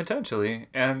 Potentially.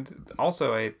 And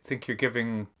also, I think you're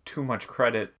giving too much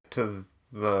credit to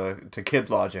kid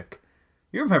logic.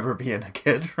 You remember being a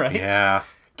kid, right? Yeah.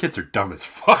 Kids are dumb as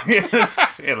fuck.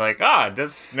 You're like,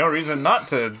 there's no reason not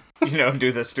to,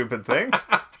 do this stupid thing.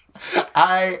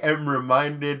 I am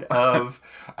reminded of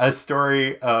a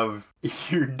story of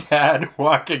your dad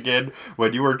walking in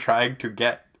when you were trying to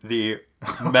get the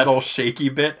metal shaky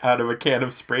bit out of a can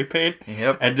of spray paint.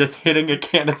 Yep. And just hitting a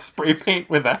can of spray paint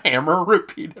with a hammer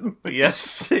repeatedly.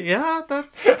 Yes. Yeah,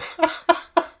 that's...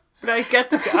 But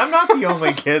I'm not the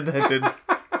only kid that did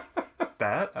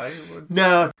that.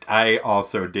 No, I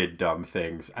also did dumb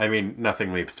things. I mean,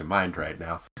 nothing leaps to mind right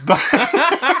now.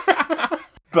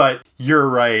 But you're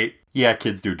right. Yeah,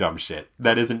 kids do dumb shit.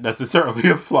 That isn't necessarily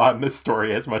a flaw in this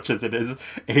story as much as it is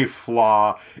a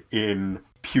flaw in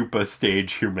pupa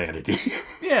stage humanity.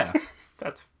 Yeah,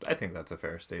 I think that's a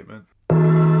fair statement.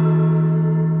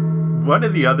 One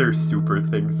of the other super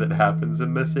things that happens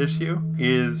in this issue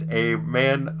is a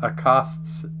man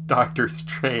accosts Doctor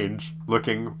Strange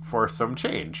looking for some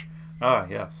change. Ah,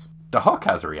 yes. The Hulk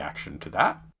has a reaction to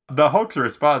that. The Hulk's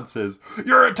response is,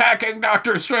 "You're attacking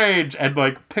Doctor Strange!" and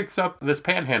like picks up this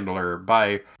panhandler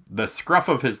by the scruff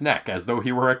of his neck as though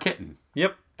he were a kitten.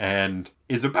 Yep. And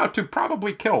is about to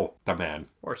probably kill the man.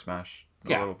 Or smash a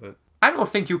little bit. I don't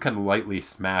think you can lightly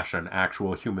smash an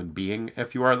actual human being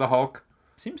if you are the Hulk.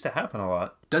 Seems to happen a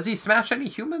lot. Does he smash any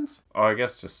humans? Oh, I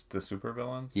guess just the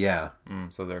supervillains? Yeah.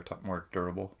 So they're more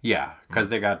durable. Yeah, because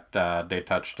they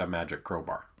touched a magic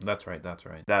crowbar. That's right.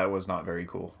 That was not very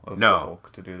cool of the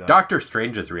Hulk to do that. Doctor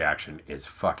Strange's reaction is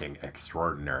fucking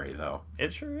extraordinary, though.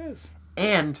 It sure is.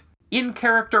 And in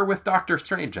character with Doctor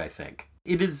Strange, I think.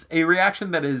 It is a reaction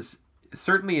that is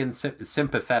certainly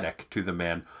sympathetic to the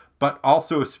man, but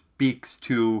also speaks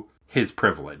to his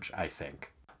privilege, I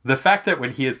think. The fact that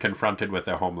when he is confronted with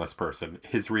a homeless person,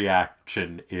 his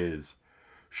reaction is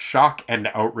shock and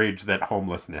outrage that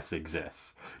homelessness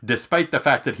exists, despite the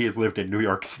fact that he has lived in New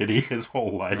York City his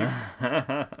whole life.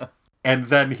 And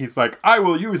then he's like, I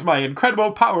will use my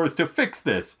incredible powers to fix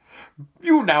this.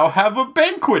 You now have a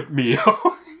banquet meal.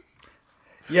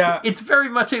 Yeah. It's very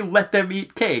much a let them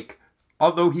eat cake,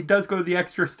 although he does go the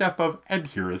extra step of, and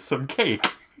here is some cake.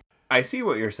 I see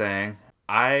what you're saying.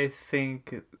 I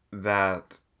think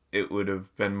that it would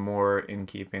have been more in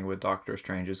keeping with Doctor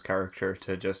Strange's character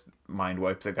to just mind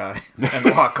wipe the guy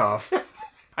and walk off.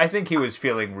 I think he was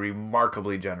feeling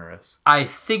remarkably generous. I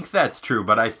think that's true,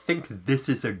 but I think this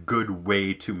is a good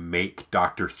way to make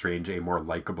Doctor Strange a more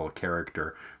likable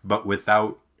character, but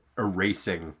without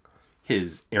erasing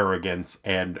his arrogance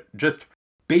and just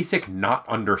basic not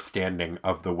understanding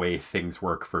of the way things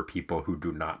work for people who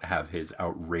do not have his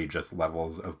outrageous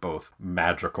levels of both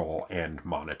magical and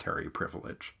monetary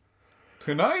privilege.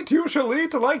 Tonight you shall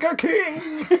eat like a king.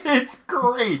 It's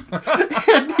great.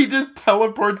 And he just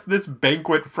teleports this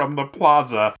banquet from the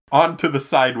plaza onto the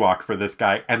sidewalk for this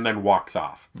guy and then walks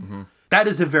off. Mm-hmm. That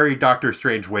is a very Doctor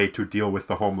Strange way to deal with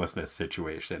the homelessness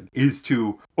situation, is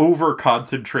to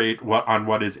over-concentrate on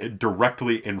what is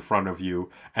directly in front of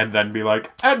you and then be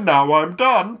like, and now I'm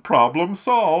done. Problem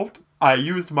solved. I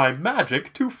used my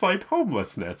magic to fight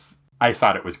homelessness. I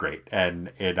thought it was great,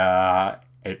 and it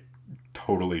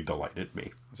totally delighted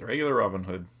me. It's a regular Robin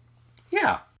Hood.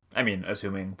 Yeah. I mean,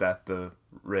 assuming that the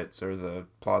Ritz or the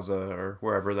Plaza or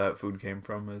wherever that food came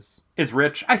from is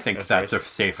rich. I think that's a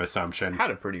safe assumption.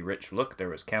 Had a pretty rich look. There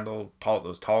was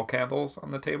those tall candles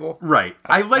on the table. Right.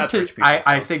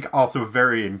 I think also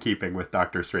very in keeping with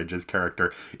Doctor Strange's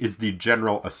character is the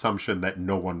general assumption that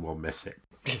no one will miss it.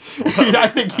 I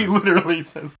think he literally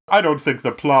says, I don't think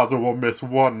the Plaza will miss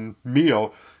one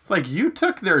meal. It's like, you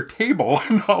took their table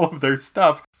and all of their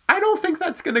stuff. I don't think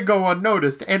that's going to go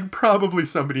unnoticed, and probably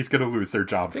somebody's going to lose their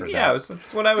job for that. Yeah,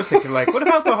 that's what I was thinking. Like, what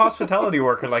about the hospitality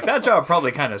worker? Like, that job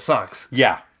probably kind of sucks.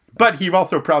 Yeah, but he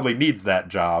also probably needs that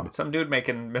job. Some dude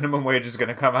making minimum wage is going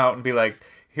to come out and be like,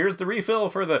 here's the refill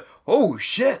for the... Oh,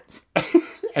 shit!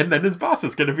 And then his boss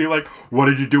is going to be like, what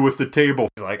did you do with the table?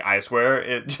 He's like, I swear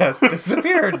it just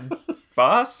disappeared,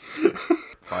 boss.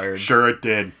 Fired. Sure it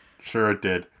did.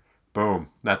 Boom.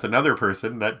 That's another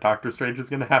person that Doctor Strange is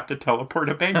going to have to teleport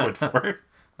a banquet for.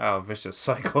 Oh, vicious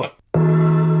cycle.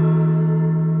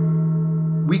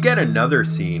 We get another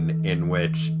scene in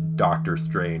which Doctor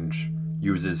Strange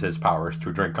uses his powers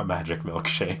to drink a magic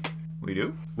milkshake. We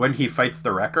do? When he fights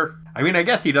the Wrecker. I mean, I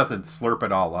guess he doesn't slurp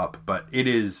it all up, but it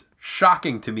is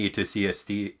shocking to me to see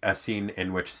a scene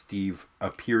in which Steve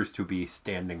appears to be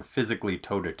standing physically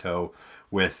toe-to-toe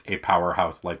with a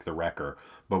powerhouse like the Wrecker.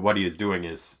 But what he is doing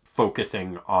is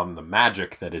focusing on the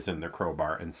magic that is in the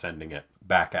crowbar and sending it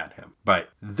back at him. But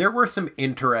there were some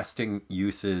interesting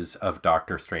uses of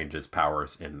Doctor Strange's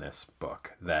powers in this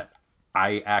book that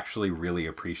I actually really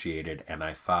appreciated and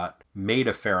I thought made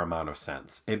a fair amount of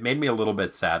sense. It made me a little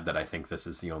bit sad that I think this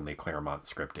is the only Claremont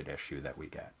scripted issue that we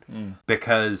get.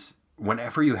 Because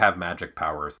whenever you have magic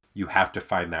powers, you have to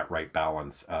find that right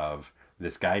balance of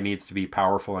this guy needs to be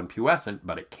powerful and puissant,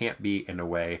 but it can't be in a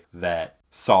way that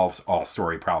solves all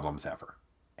story problems ever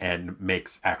and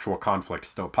makes actual conflict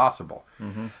still possible.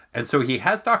 And so he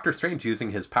has Doctor Strange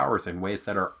using his powers in ways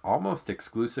that are almost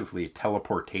exclusively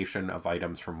teleportation of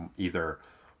items from either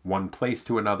one place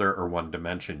to another or one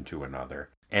dimension to another,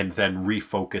 and then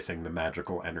refocusing the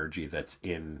magical energy that's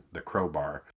in the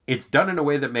crowbar. It's done in a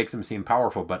way that makes him seem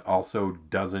powerful, but also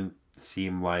doesn't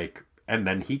seem like... And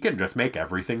then he can just make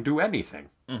everything do anything.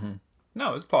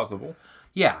 No, it's possible.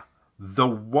 Yeah. The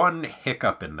one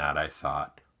hiccup in that, I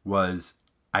thought, was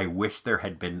I wish there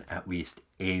had been at least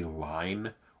a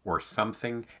line or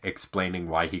something explaining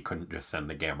why he couldn't just send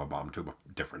the gamma bomb to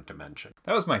a different dimension.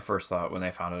 That was my first thought when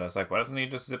they found it. I was like, why doesn't he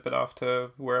just zip it off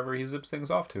to wherever he zips things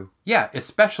off to? Yeah,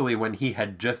 especially when he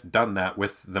had just done that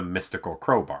with the mystical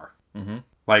crowbar.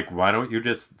 Like, why don't you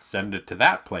just send it to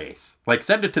that place? Like,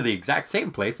 send it to the exact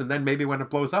same place, and then maybe when it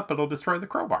blows up, it'll destroy the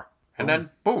crowbar. And then,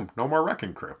 boom, no more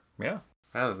Wrecking Crew. Yeah.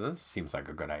 This seems like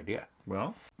a good idea.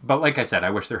 Well. But like I said,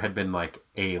 I wish there had been like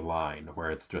a line where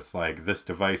it's just like, this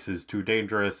device is too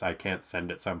dangerous. I can't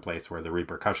send it someplace where the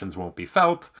repercussions won't be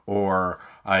felt. Or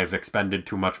I've expended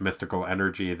too much mystical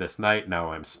energy this night.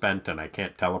 Now I'm spent and I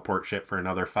can't teleport shit for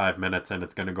another 5 minutes and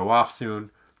it's going to go off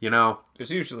soon. You know?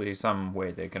 There's usually some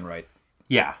way they can write.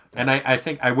 Yeah. And I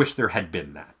think I wish there had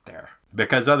been that there.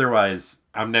 Because otherwise,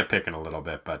 I'm nitpicking a little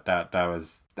bit, but that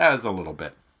was a little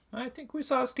bit. I think we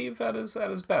saw Steve at his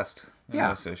best in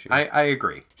this issue. I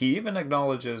agree. He even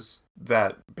acknowledges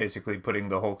that basically putting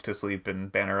the Hulk to sleep and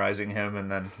bannerizing him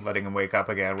and then letting him wake up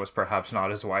again was perhaps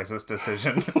not his wisest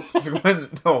decision. So when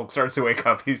the Hulk starts to wake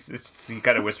up, he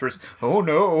kind of whispers, "Oh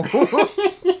no."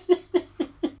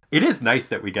 It is nice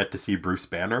that we get to see Bruce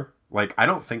Banner. Like, I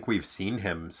don't think we've seen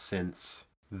him since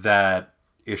that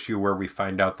issue where we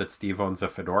find out that Steve owns a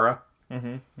fedora.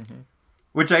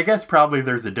 Which I guess probably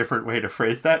there's a different way to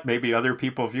phrase that. Maybe other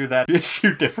people view that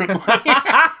issue differently. But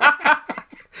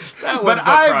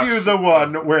I view the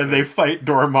one where they fight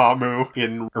Dormammu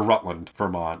in Rutland,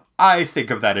 Vermont. I think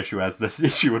of that issue as this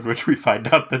issue in which we find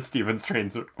out that Stephen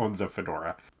Strange owns a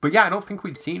fedora. But yeah, I don't think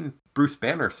we'd seen Bruce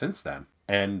Banner since then.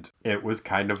 And it was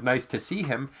kind of nice to see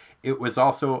him. It was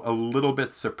also a little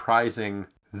bit surprising.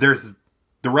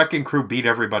 The Wrecking Crew beat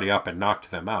everybody up and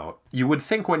knocked them out. You would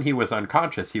think when he was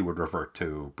unconscious, he would revert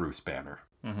to Bruce Banner.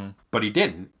 But he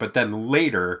didn't. But then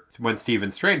later, when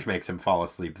Stephen Strange makes him fall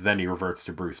asleep, then he reverts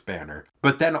to Bruce Banner.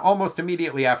 But then almost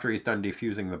immediately after he's done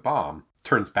defusing the bomb,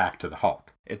 turns back to the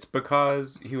Hulk. It's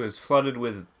because he was flooded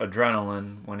with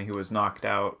adrenaline when he was knocked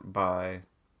out by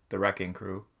the Wrecking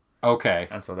Crew. Okay.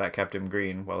 And so that kept him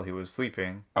green while he was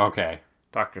sleeping. Okay.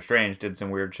 Doctor Strange did some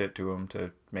weird shit to him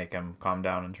to make him calm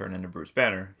down and turn into Bruce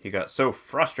Banner. He got so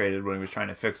frustrated when he was trying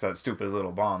to fix that stupid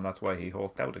little bomb. That's why he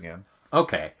hulked out again.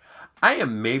 Okay. I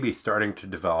am maybe starting to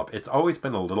develop. It's always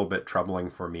been a little bit troubling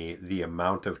for me, the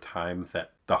amount of time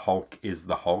that the Hulk is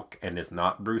the Hulk and is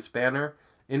not Bruce Banner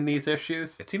in these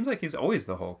issues. It seems like he's always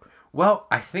the Hulk. Well,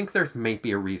 I think there's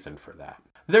maybe a reason for that.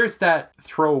 There's that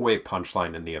throwaway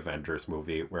punchline in the Avengers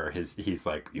movie where he's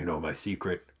like, you know my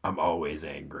secret? I'm always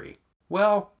angry.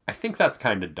 Well, I think that's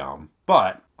kind of dumb.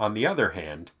 But, on the other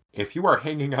hand, if you are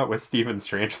hanging out with Stephen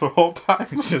Strange the whole time,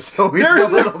 there's a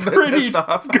pretty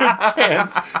good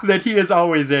chance that he is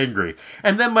always angry.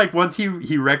 And then, like, once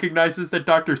he recognizes that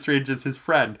Doctor Strange is his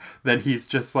friend, then he's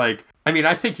just like, I mean,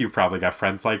 I think you've probably got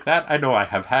friends like that. I know I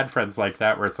have had friends like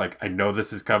that where it's like, I know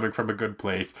this is coming from a good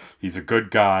place. He's a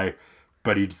good guy,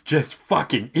 but he's just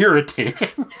fucking irritating.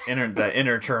 The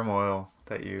inner turmoil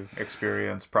that you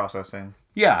experience processing.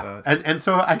 Yeah, and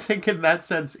so I think in that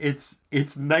sense, it's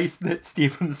nice that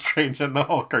Stephen Strange and the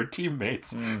Hulk are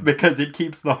teammates because it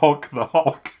keeps the Hulk the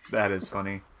Hulk. That is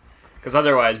funny. Because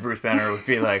otherwise, Bruce Banner would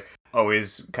be like,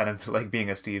 always kind of like being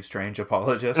a Steve Strange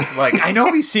apologist. Like, I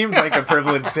know he seems like a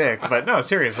privileged dick, but no,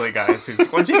 seriously, guys.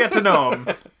 Once you get to know him,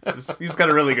 he's got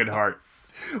a really good heart.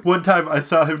 One time I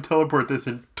saw him teleport this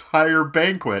entire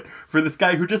banquet for this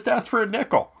guy who just asked for a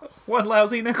nickel. One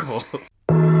lousy nickel.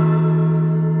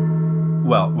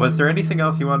 Well, was there anything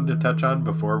else you wanted to touch on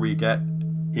before we get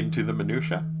into the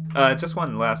minutia? Just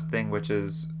one last thing, which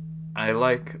is I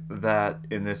like that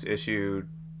in this issue,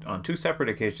 on 2 separate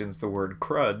occasions, the word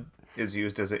crud is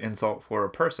used as an insult for a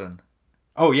person.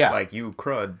 Oh, yeah. Like, you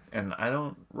crud. And I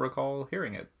don't recall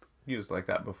hearing it used like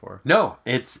that before. No,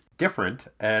 it's different,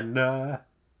 and I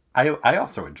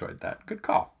also enjoyed that. Good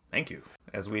call. Thank you.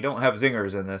 As we don't have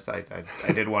zingers in this, I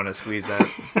did want to squeeze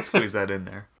that in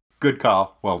there. Good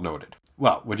call. Well noted.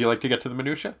 Well, would you like to get to the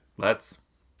minutia? Let's.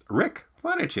 Rick,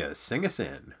 why don't you sing us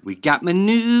in? We got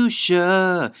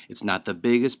minutia. It's not the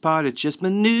biggest part, it's just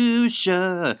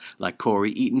minutia. Like Corey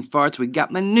eating farts, we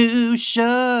got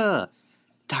minutia.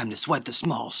 Time to sweat the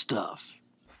small stuff.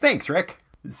 Thanks, Rick.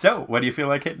 So, what do you feel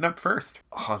like hitting up first?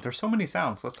 Oh, there's so many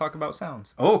sounds. Let's talk about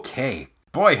sounds. Okay.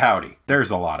 Boy, howdy. There's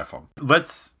a lot of them.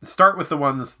 Let's start with the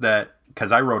ones that,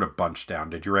 because I wrote a bunch down.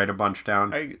 Did you write a bunch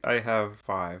down? I have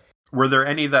 5. Were there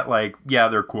any that, like, yeah,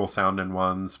 they're cool sounding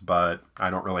ones, but I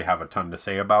don't really have a ton to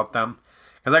say about them?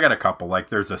 Because I got a couple. Like,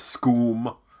 there's a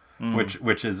scoom,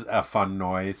 which is a fun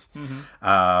noise.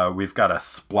 Mm-hmm. We've got a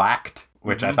splacked,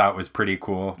 which I thought was pretty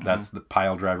cool. Mm-hmm. That's the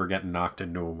pile driver getting knocked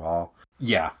into a wall.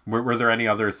 Yeah. Were there any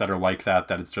others that are like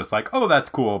that it's just like, oh, that's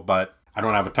cool, but I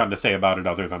don't have a ton to say about it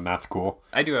other than that's cool?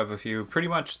 I do have a few. Pretty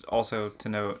much also to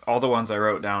note, all the ones I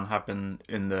wrote down happen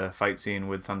in the fight scene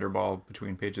with Thunderball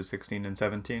between pages 16 and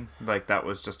 17. Like, that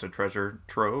was just a treasure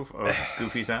trove of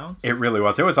goofy sounds. It really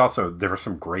was. It was also, there were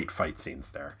some great fight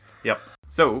scenes there. Yep.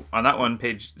 So, on that one,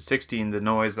 page 16, the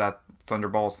noise that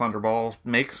Thunderball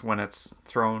makes when it's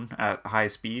thrown at high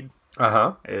speed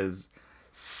is...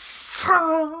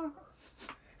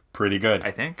 Pretty good.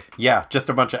 I think. Yeah, just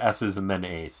a bunch of S's and then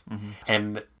A's. Mm-hmm.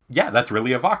 And yeah, that's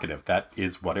really evocative. That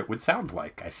is what it would sound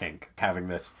like, I think. Having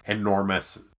this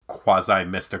enormous,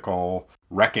 quasi-mystical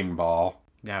wrecking ball.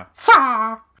 Yeah.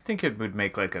 I think it would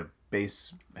make like a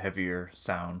bass heavier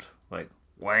sound. Like,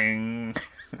 wang.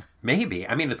 Maybe.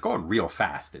 I mean, it's going real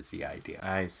fast is the idea.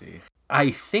 I see.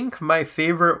 I think my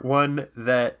favorite one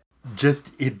that just,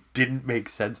 it didn't make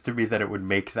sense to me that it would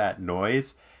make that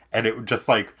noise, and it would just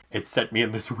like, it set me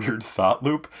in this weird thought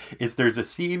loop, is there's a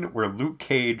scene where Luke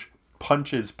Cage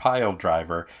punches Pile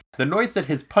Driver. The noise that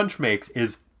his punch makes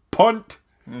is punt.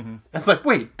 Mm-hmm. It's like,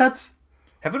 wait, that's...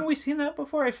 Haven't we seen that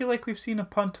before? I feel like we've seen a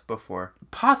punt before.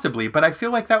 Possibly, but I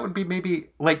feel like that would be maybe,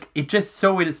 like, it just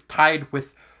so it is tied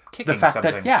with kicking the fact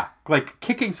something. That, yeah, like,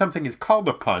 kicking something is called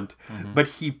a punt, but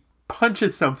he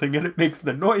punches something and it makes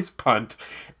the noise punt,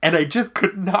 and I just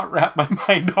could not wrap my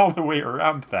mind all the way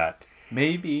around that.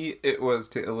 Maybe it was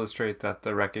to illustrate that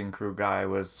the Wrecking Crew guy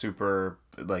was super,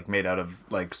 like, made out of,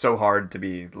 like, so hard to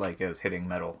be, like, it was hitting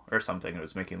metal or something. It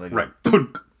was making, like... Right.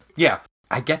 Yeah,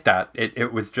 I get that.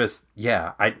 It was just,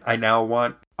 yeah, I now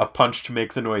want a punch to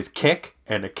make the noise kick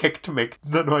and a kick to make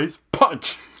the noise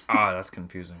punch. Ah, that's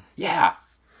confusing. Yeah.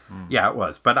 Yeah, it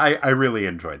was. But I really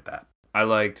enjoyed that. I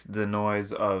liked the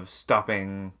noise of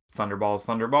stopping Thunderball's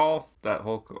Thunderball. That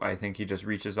Hulk, I think he just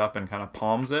reaches up and kind of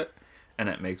palms it. And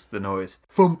it makes the noise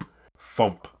thump.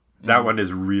 Thump. That one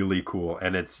is really cool.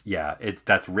 And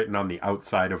that's written on the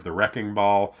outside of the wrecking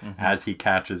ball as he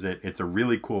catches it. It's a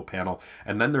really cool panel.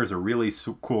 And then there's a really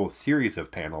cool series of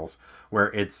panels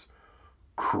where it's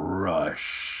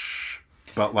crush.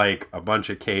 But like a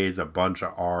bunch of K's, a bunch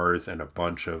of R's, and a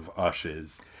bunch of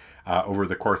Ushes over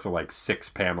the course of like 6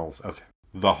 panels of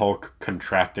the Hulk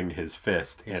contracting his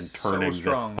fist and turning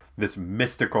this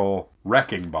mystical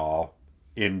wrecking ball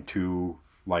into,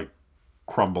 like,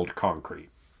 crumbled concrete.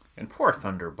 And poor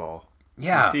Thunderball.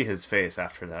 Yeah. You see his face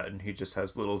after that, and he just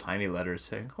has little tiny letters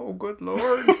saying, "Oh, good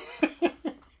Lord."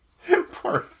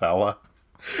 Poor fella.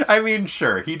 I mean,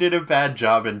 sure, he did a bad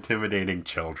job intimidating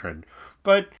children,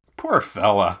 but poor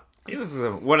fella. This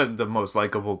is one of the most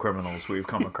likable criminals we've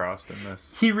come across in this.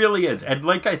 He really is. And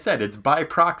like I said, it's by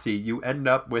proxy, you end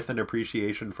up with an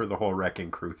appreciation for the whole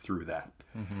Wrecking Crew through that.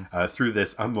 Through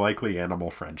this unlikely animal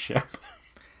friendship.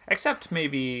 Except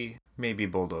maybe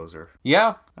Bulldozer.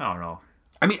 Yeah. I don't know.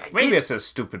 I mean, Maybe it's a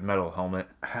stupid metal helmet.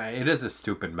 it is a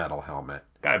stupid metal helmet.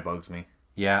 Guy bugs me.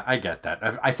 Yeah, I get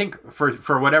that. I think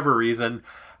for whatever reason,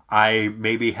 I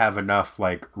maybe have enough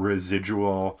like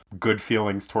residual good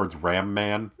feelings towards Ram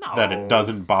Man that it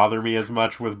doesn't bother me as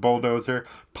much with Bulldozer.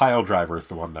 Pile Driver is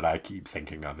the one that I keep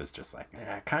thinking of as just like,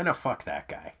 kind of fuck that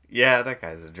guy. Yeah, that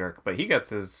guy's a jerk, but he gets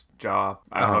his jaw.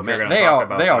 I don't know if you're man, going to talk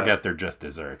about they all that. get their just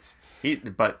desserts.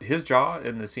 But his jaw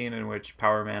in the scene in which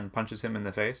Power Man punches him in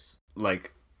the face,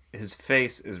 like his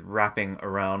face is wrapping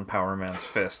around Power Man's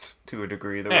fist to a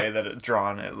degree. The way that it's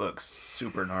drawn, it looks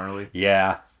super gnarly.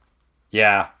 Yeah.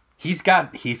 He's got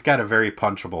a very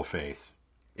punchable face.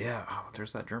 Yeah,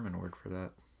 there's that German word for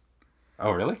that.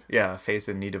 Oh, really? Yeah, face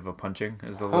in need of a punching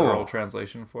is the literal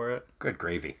translation for it. Good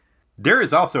gravy. There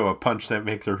is also a punch that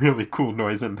makes a really cool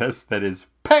noise in this that is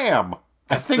Pam.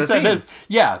 That's I think the that scene. is.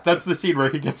 Yeah, that's the scene where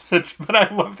he gets hit. But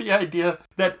I love the idea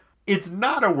that it's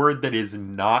not a word that is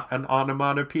not an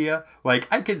onomatopoeia. Like,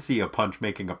 I can see a punch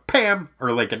making a Pam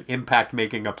or like an impact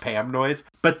making a Pam noise.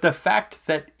 But the fact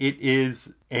that it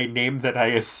is a name that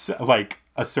I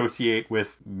associate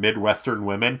with Midwestern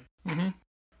women,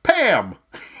 Pam,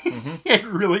 it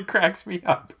really cracks me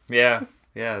up. Yeah,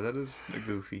 that is a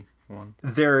goofy one.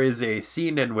 There is a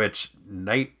scene in which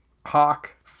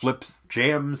Nighthawk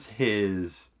jams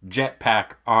his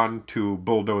jetpack onto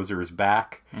Bulldozer's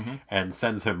back and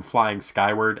sends him flying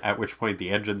skyward, at which point the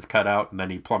engines cut out and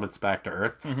then he plummets back to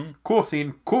Earth. Cool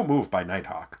scene, cool move by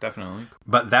Nighthawk. Definitely.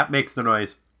 But that makes the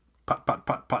noise put, put,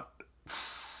 put, put.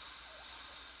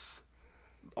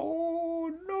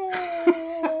 Oh,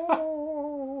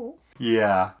 no.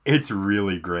 Yeah, it's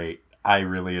really great. I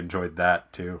really enjoyed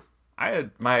that too. I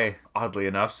had my, oddly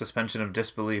enough, suspension of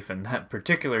disbelief in that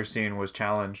particular scene was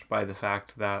challenged by the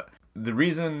fact that the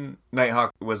reason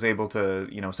Nighthawk was able to,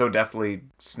 so deftly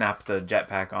snap the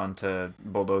jetpack onto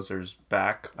Bulldozer's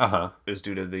back is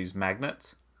due to these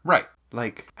magnets. Right.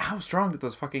 Like, how strong do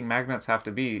those fucking magnets have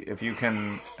to be if you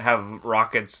can have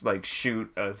rockets, like,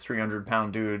 shoot a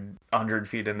 300-pound dude 100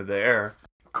 feet into the air?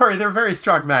 Corey, they're very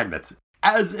strong magnets.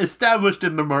 As established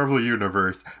in the Marvel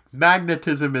Universe,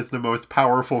 magnetism is the most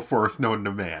powerful force known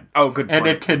to man. Oh, good point. And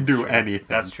it can do anything.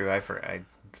 That's true.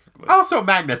 Also,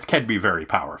 magnets can be very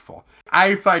powerful.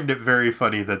 I find it very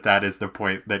funny that is the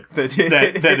point that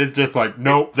is just like,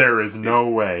 nope, there is no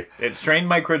way. It strained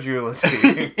my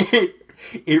credulity.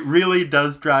 It really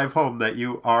does drive home that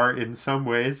you are, in some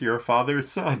ways, your father's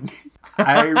son.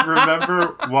 I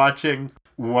remember watching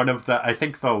one of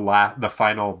the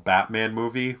final Batman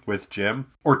movie with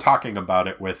Jim, or talking about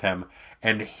it with him,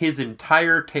 and his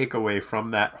entire takeaway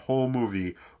from that whole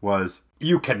movie was,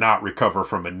 you cannot recover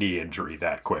from a knee injury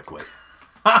that quickly.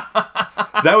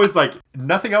 That was like,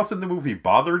 nothing else in the movie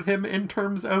bothered him in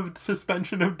terms of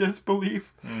suspension of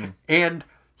disbelief. And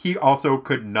he also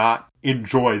could not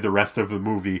enjoy the rest of the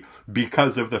movie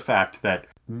because of the fact that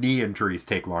knee injuries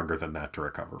take longer than that to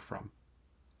recover from.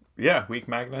 Yeah, weak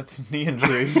magnets, knee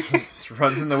injuries. It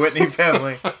runs in the Whitney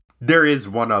family. There is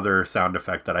one other sound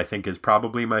effect that I think is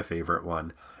probably my favorite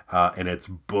one, and it's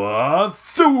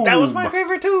Bathoom. That was my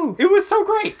favorite too. It was so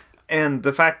great. And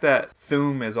the fact that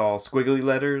Thoom is all squiggly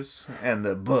letters and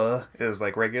the buh is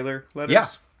like regular letters. Yeah.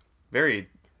 Very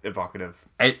evocative.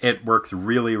 It works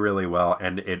really, really well,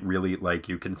 and it really, like,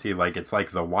 you can see, like, it's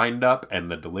like the wind-up and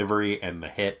the delivery and the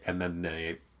hit and then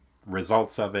the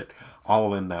results of it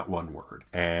all in that one word.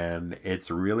 And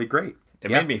it's really great.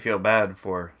 It made me feel bad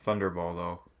for Thunderball,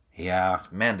 though. Yeah.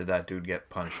 Man, did that dude get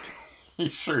punched. He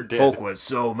sure did. Hulk was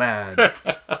so mad.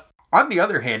 On the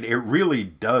other hand, it really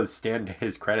does stand to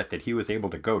his credit that he was able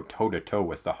to go toe-to-toe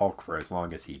with the Hulk for as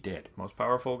long as he did. Most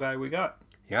powerful guy we got.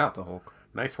 Yeah. The Hulk.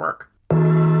 Nice work.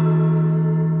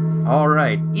 All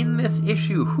right. In this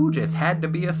issue, who just had to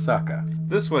be a sucker?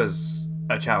 This was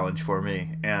a challenge for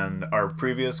me, and our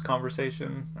previous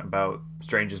conversation about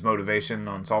Strange's motivation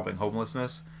on solving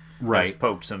homelessness has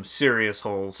poked some serious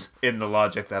holes in the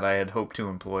logic that I had hoped to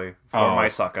employ for my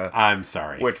sucker. I'm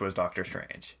sorry. Which was Doctor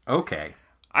Strange. Okay.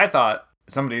 I thought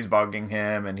somebody's bugging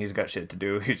him and he's got shit to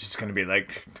do. He's just gonna be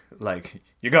like,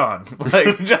 you're gone.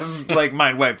 Just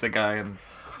mind wipe the guy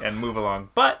and move along.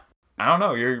 But I don't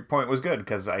know, your point was good,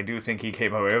 because I do think he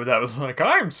came away with that was like,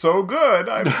 I'm so good,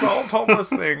 I've solved homeless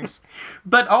things.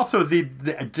 But also,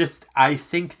 I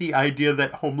think the idea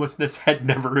that homelessness had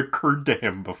never occurred to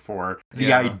him before,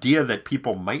 the idea that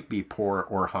people might be poor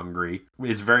or hungry,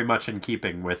 is very much in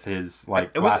keeping with his,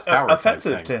 it Glass was Tower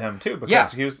offensive type to him, too,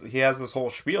 because he has this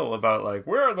whole spiel about,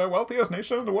 we're the wealthiest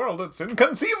nation in the world, it's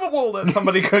inconceivable that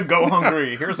somebody could go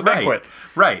hungry, here's a banquet.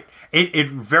 Right. It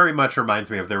very much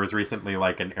reminds me of, there was recently,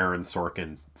 an Aaron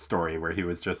Sorkin story where he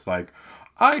was just like,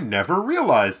 I never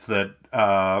realized that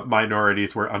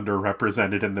minorities were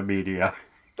underrepresented in the media.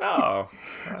 Oh.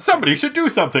 Somebody should do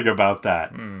something about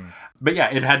that. But yeah,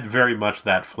 it had very much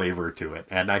that flavor to it.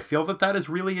 And I feel that that is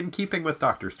really in keeping with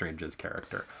Doctor Strange's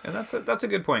character. And that's a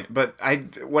good point. But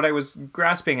what I was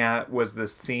grasping at was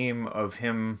this theme of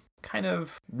him kind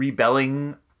of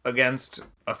rebelling against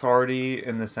authority,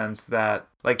 in the sense that,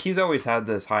 like, he's always had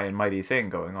this high and mighty thing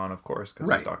going on, of course,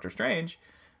 because he's Doctor Strange.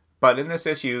 But in this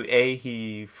issue,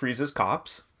 he freezes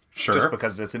cops. Sure. Just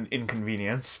because it's an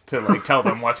inconvenience to, like, tell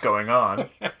them what's going on.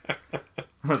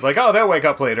 It's like, oh, they'll wake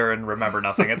up later and remember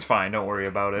nothing. It's fine. Don't worry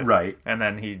about it. Right. And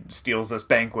then he steals this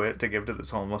banquet to give to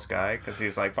this homeless guy because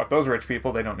he's like, fuck those rich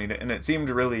people. They don't need it. And it seemed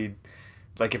really,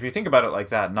 like, if you think about it like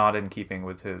that, not in keeping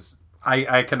with his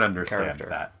I can understand character.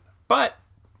 that. But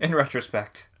in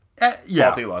retrospect,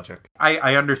 faulty logic.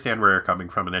 I understand where you're coming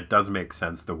from, and it does make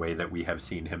sense the way that we have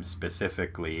seen him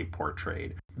specifically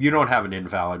portrayed. You don't have an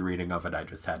invalid reading of it. I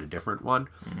just had a different one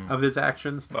of his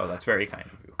actions. Well, that's very kind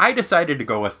of you. I decided to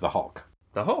go with the Hulk.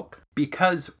 The Hulk.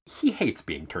 Because he hates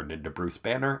being turned into Bruce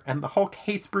Banner, and the Hulk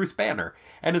hates Bruce Banner,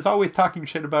 and is always talking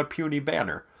shit about puny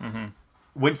Banner.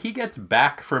 When he gets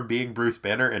back from being Bruce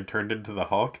Banner and turned into the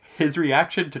Hulk, his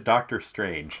reaction to Doctor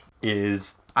Strange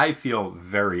is, I feel,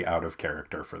 very out of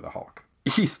character for the Hulk.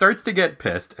 He starts to get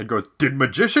pissed and goes, "Did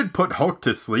Magician put Hulk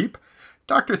to sleep?"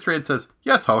 Doctor Strange says,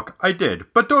 "Yes, Hulk, I did.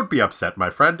 But don't be upset, my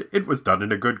friend. It was done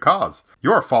in a good cause.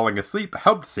 Your falling asleep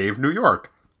helped save New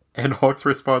York." And Hulk's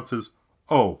response is,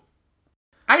 "Oh."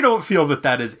 I don't feel that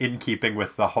that is in keeping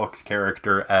with the Hulk's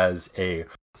character as a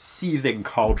seething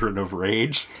cauldron of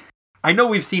rage. I know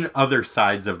we've seen other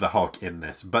sides of the Hulk in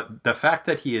this, but the fact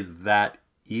that he is that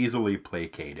easily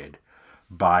placated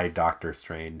by Doctor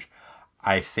Strange,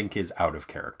 I think is out of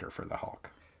character for the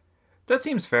Hulk. That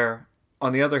seems fair.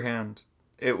 On the other hand,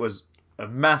 it was a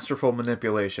masterful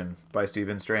manipulation by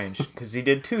Stephen Strange, because he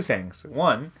did two things.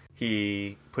 One,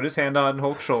 he put his hand on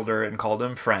Hulk's shoulder and called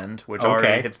him friend, which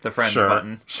already hits the friend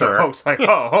button. So Hulk's like,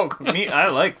 oh, Hulk, I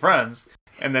like friends.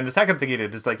 And then the second thing he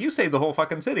did is like, you saved the whole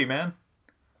fucking city, man.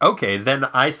 Okay, then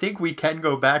I think we can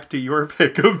go back to your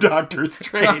pick of Doctor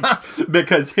Strange,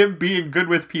 because him being good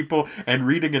with people and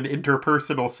reading an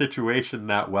interpersonal situation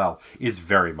that well is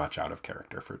very much out of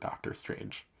character for Doctor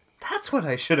Strange. That's what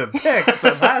I should have picked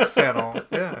the last panel.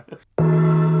 Yeah.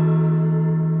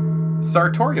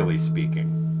 Sartorially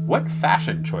speaking, what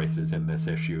fashion choices in this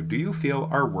issue do you feel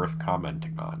are worth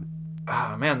commenting on?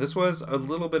 Oh, man, this was a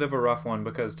little bit of a rough one,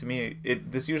 because to me,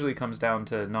 this usually comes down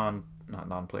to not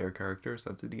non-player characters,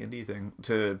 that's a D&D thing,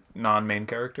 to non-main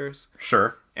characters.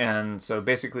 Sure. And so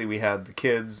basically we had the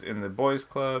kids in the boys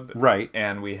club. Right.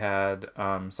 And we had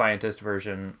scientist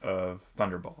version of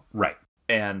Thunderball. Right.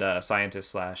 And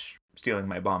scientist / stealing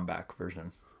my bomb back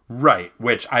version. Right,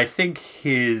 which I think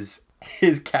his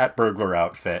cat burglar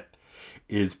outfit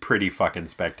is pretty fucking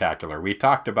spectacular. We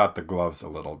talked about the gloves a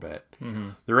little bit.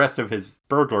 Mm-hmm. The rest of his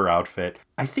burglar outfit,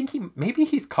 I think maybe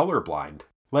he's colorblind.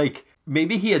 Like,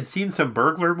 maybe he had seen some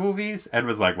burglar movies and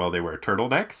was like, well, they wear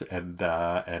turtlenecks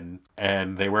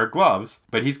and they wear gloves.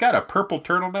 But he's got a purple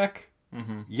turtleneck,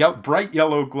 bright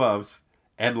yellow gloves,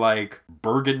 and like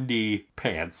burgundy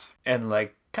pants. And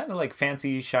like kind of like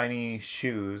fancy, shiny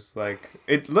shoes. Like,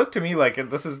 it looked to me like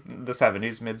this is the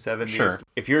 70s, mid-70s. Sure.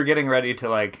 If you're getting ready to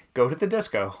like go to the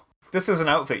disco, this is an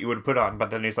outfit you would put on.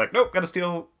 But then he's like, nope, gotta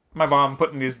steal my bomb,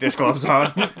 putting these dish gloves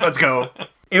on. Let's go.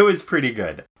 It was pretty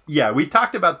good. Yeah, we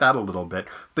talked about that a little bit,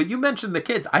 but you mentioned the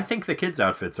kids. I think the kids'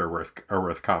 outfits are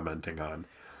worth commenting on.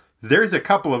 There's a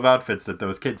couple of outfits that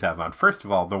those kids have on. First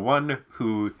of all, the one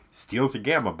who steals a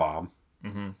gamma bomb.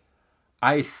 Mm-hmm.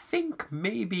 I think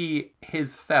maybe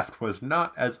his theft was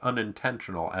not as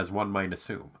unintentional as one might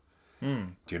assume. Do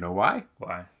you know why?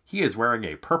 Why? He is wearing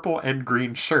a purple and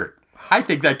green shirt. I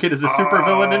think that kid is a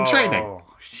supervillain in training. Oh,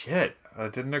 shit.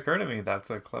 It didn't occur to me. That's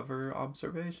a clever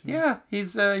observation. Yeah,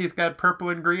 he's got purple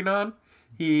and green on.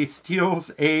 He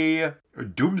steals a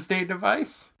doomsday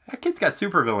device. That kid's got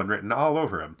supervillain written all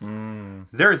over him.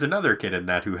 There's another kid in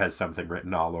that who has something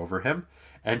written all over him.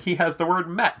 And he has the word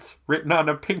Mets written on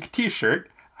a pink t-shirt.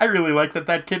 I really like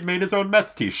that kid made his own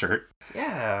Mets t-shirt.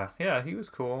 Yeah, he was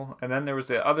cool. And then there was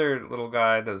the other little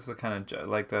guy that's the kind of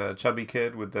like the chubby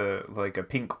kid with the like a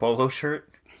pink polo shirt.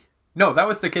 No, that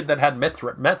was the kid that had Mets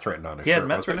written on his shirt. He had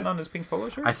Mets written on his pink polo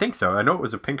shirt? I think so. I know it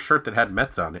was a pink shirt that had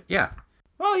Mets on it. Yeah.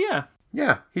 Oh, yeah.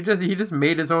 Yeah, he just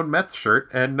made his own Mets shirt,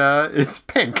 and it's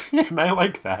pink, and I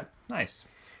like that. Nice.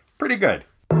 Pretty good.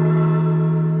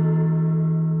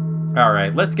 All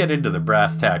right, let's get into the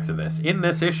brass tacks of this. In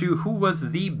this issue, who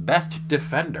was the best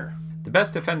defender? The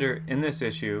best defender in this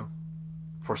issue,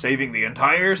 for saving the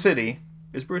entire city,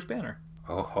 is Bruce Banner.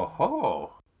 Oh ho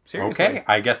ho. Seriously. Okay,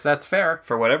 I guess that's fair.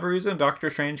 For whatever reason, Doctor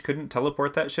Strange couldn't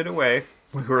teleport that shit away.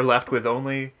 We were left with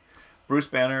only Bruce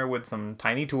Banner with some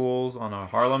tiny tools on a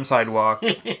Harlem sidewalk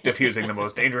diffusing the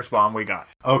most dangerous bomb we got.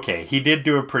 Okay, he did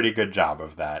do a pretty good job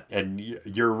of that, and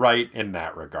you're right in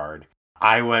that regard.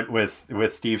 I went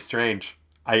with Steve Strange.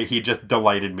 He just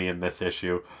delighted me in this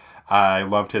issue. I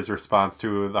loved his response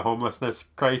to the homelessness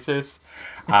crisis.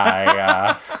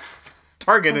 Targeted,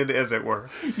 as it were.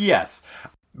 Yes,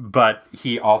 but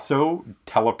he also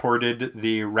teleported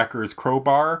the Wrecker's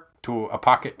crowbar to a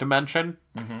pocket dimension.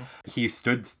 Mm-hmm. He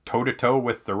stood toe-to-toe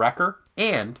with the Wrecker,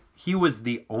 and he was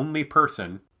the only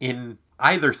person in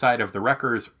either side of the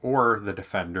Wreckers or the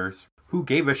Defenders who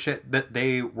gave a shit that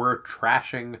they were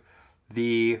trashing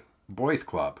the boys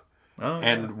club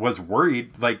and was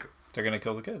worried, like, they're going to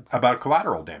kill the kids. About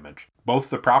collateral damage. Both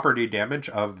the property damage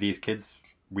of these kids,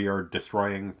 we are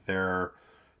destroying their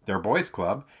boys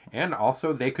club, and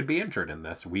also they could be injured in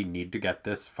this. We need to get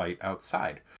this fight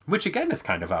outside. Which again is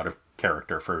kind of out of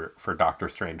character for Doctor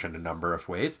Strange in a number of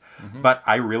ways. Mm-hmm. But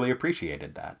I really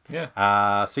appreciated that.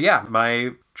 Yeah. So yeah,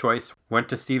 my choice went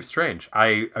to Steve Strange.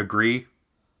 I agree.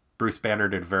 Bruce Banner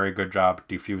did a very good job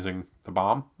defusing the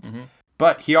bomb. Mm-hmm.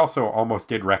 But he also almost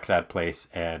did wreck that place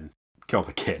and kill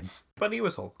the kids. But he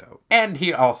was hulked out. And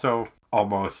he also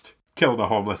almost killed a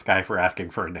homeless guy for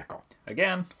asking for a nickel.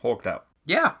 Again, hulked out.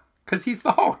 Yeah, because he's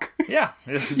the Hulk. Yeah.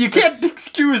 You can't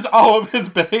excuse all of his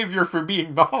behavior for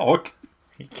being the Hulk.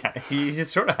 You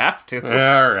just sort of have to.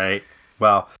 All right.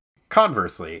 Well,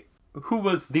 conversely, who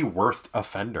was the worst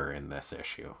offender in this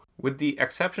issue? With the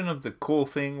exception of the cool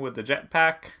thing with the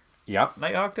jetpack, yep,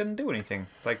 Nighthawk didn't do anything.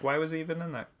 Like, why was he even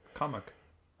in that comic?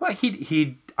 Well,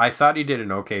 I thought he did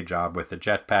an okay job with the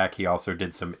jetpack. He also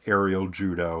did some aerial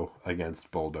judo against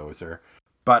Bulldozer.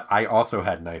 But I also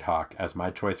had Nighthawk as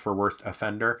my choice for worst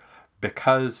offender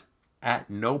because at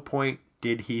no point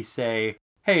did he say,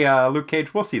 hey, Luke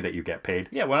Cage, we'll see that you get paid.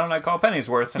 Yeah, why don't I call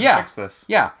Pennyworth and fix this?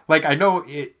 Yeah, like I know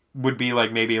it would be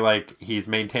like maybe like he's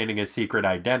maintaining his secret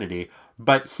identity,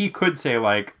 but he could say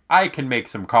like, I can make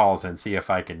some calls and see if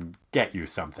I can get you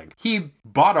something. He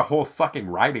bought a whole fucking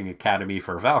riding academy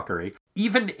for Valkyrie.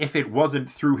 Even if it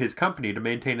wasn't through his company to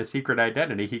maintain a secret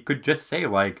identity, he could just say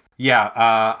like, yeah,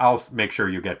 I'll make sure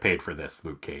you get paid for this,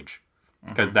 Luke Cage.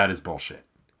 Because that is bullshit.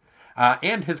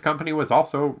 And his company was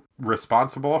also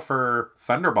responsible for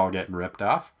Thunderball getting ripped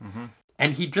off. Mm-hmm.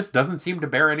 And he just doesn't seem to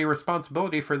bear any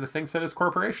responsibility for the things that his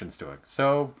corporation's doing.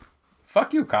 So,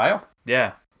 fuck you, Kyle.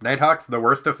 Yeah. Nighthawk's the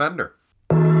worst offender.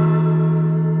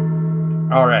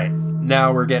 All right.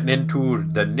 Now we're getting into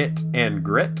the nit and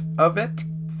grit of it.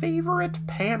 Favorite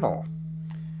panel?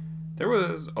 There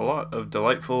was a lot of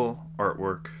delightful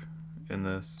artwork in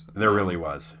this. There really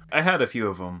was. I had a few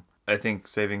of them. I think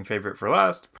saving favorite for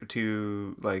last,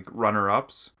 two like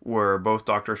runner-ups were both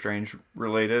Doctor Strange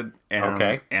related,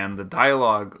 and the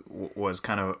dialogue was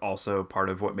kind of also part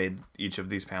of what made each of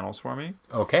these panels for me.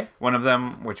 Okay. One of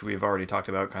them, which we've already talked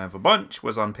about kind of a bunch,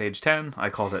 was on page 10. I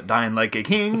called it Dying Like a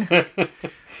King.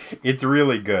 It's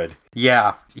really good.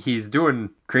 Yeah, he's doing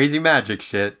crazy magic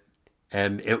shit.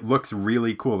 And it looks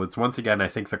really cool. It's once again, I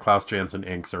think the Klaus Janson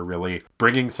inks are really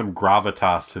bringing some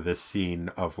gravitas to this scene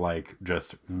of like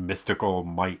just mystical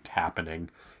might happening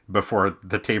before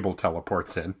the table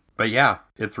teleports in. But yeah,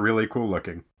 it's really cool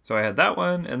looking. So I had that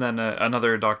one, and then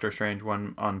another Doctor Strange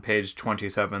one on page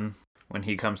 27 when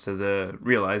he comes to the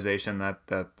realization that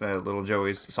little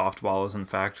Joey's softball is in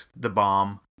fact the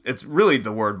bomb. It's really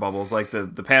the word bubbles. Like the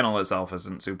panel itself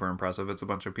isn't super impressive. It's a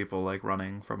bunch of people like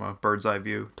running from a bird's eye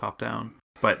view, top down.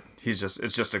 But it's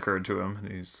just occurred to him,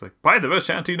 and he's like, by the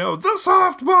Vishanti note, the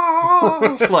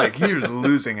softball! Like, he was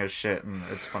losing his shit, and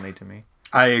it's funny to me.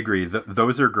 I agree.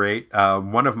 Those are great.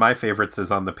 One of my favorites is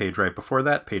on the page right before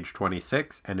that, page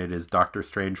 26, and it is Doctor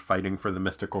Strange fighting for the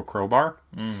mystical crowbar.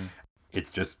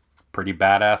 It's just pretty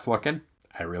badass looking.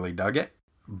 I really dug it.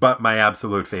 But my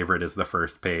absolute favorite is the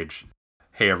first page.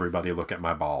 Hey, everybody, look at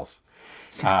my balls.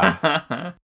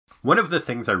 One of the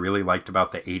things I really liked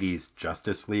about the 80s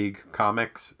Justice League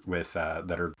comics with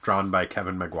that are drawn by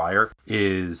Kevin Maguire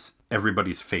is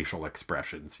everybody's facial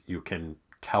expressions. You can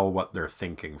tell what they're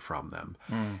thinking from them.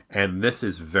 And this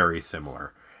is very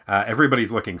similar.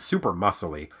 Everybody's looking super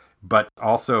muscly, but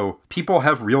also people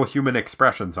have real human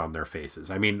expressions on their faces.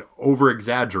 I mean,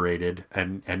 over-exaggerated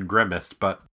and grimaced,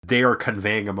 but they are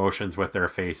conveying emotions with their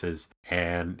faces,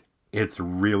 and it's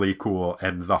really cool.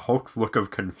 And the Hulk's look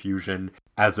of confusion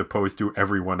as opposed to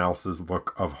everyone else's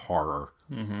look of horror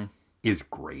is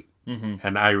great.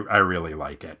 And I really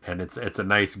like it. And it's a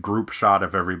nice group shot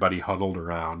of everybody huddled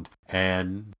around.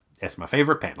 And it's my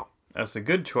favorite panel. That's a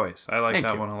good choice. I like Thank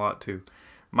that you. one a lot too.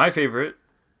 My favorite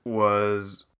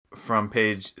was from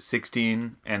page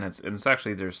 16, and it's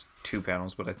actually, there's 2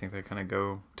 panels, but I think they kind of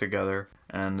go together,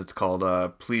 and it's called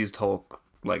Pleased Hulk,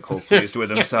 like Hulk pleased with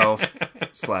himself /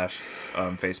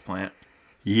 faceplant.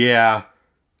 Yeah,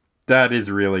 that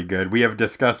is really good. We have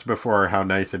discussed before how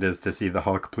nice it is to see the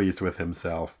Hulk pleased with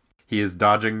himself. He is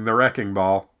dodging the wrecking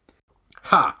ball.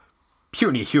 Ha!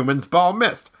 Puny humans ball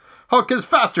missed. Hulk is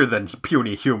faster than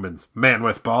puny humans. Man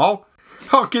with ball.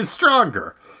 Hulk is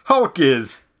stronger. Hulk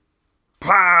is...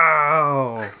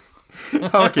 Pow!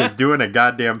 Hulk is doing a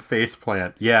goddamn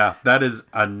faceplant. Yeah, that is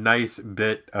a nice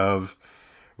bit of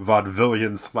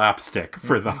vaudevillian slapstick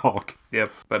for the Hulk.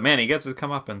 Yep. But man, he gets his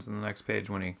comeuppance in the next page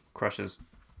when he crushes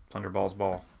Thunderball's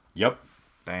ball. Yep.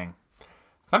 Dang.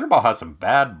 Thunderball has some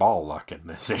bad ball luck in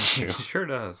this issue. It sure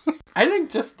does. I think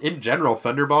just in general,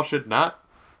 Thunderball should not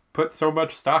put so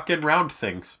much stock in round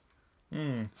things.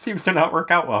 Seems to not work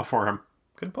out well for him.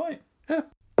 Good point. Yeah.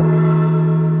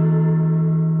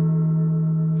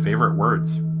 Favorite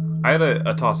words? I had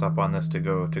a toss-up on this to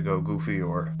go goofy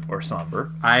or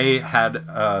somber. I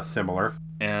had similar.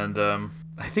 And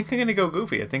I think I'm going to go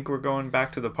goofy. I think we're going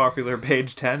back to the popular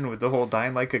page 10 with the whole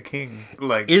dying like a king.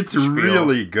 Like It's spiel.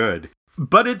 really good.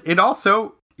 But it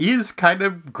also is kind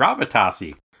of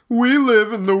gravitas-y. We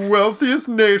live in the wealthiest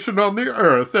nation on the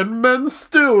earth, and men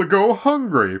still go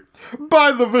hungry.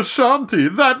 By the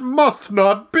Vishanti, that must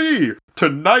not be.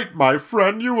 Tonight, my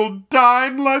friend, you will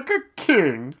dine like a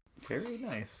king. Very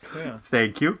nice. Yeah.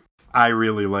 Thank you. I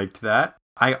really liked that.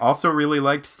 I also really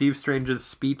liked Steve Strange's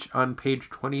speech on page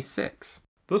 26.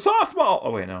 The softball.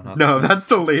 Oh wait, no, not No, that's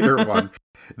the later one.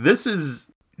 This is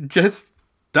just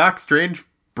Doc Strange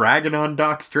bragging on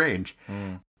Doc Strange.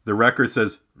 The Wrecker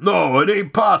says, "No, it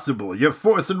ain't possible. You're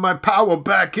forcing my power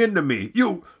back into me.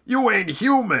 You ain't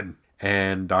human."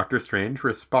 And Doctor Strange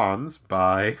responds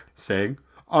by saying,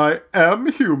 "I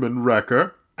am human,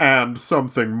 Wrecker, and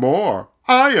something more.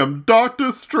 I am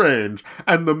Doctor Strange,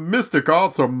 and the mystic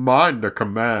arts are mine to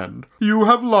command. You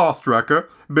have lost, Wrecker,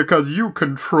 because you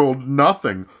controlled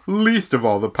nothing, least of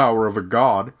all the power of a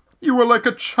god. You were like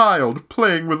a child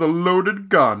playing with a loaded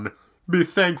gun. Be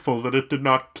thankful that it did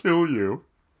not kill you."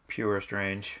 Pure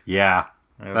Strange. Yeah,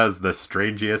 Yep. that is the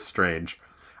strangiest Strange.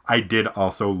 I did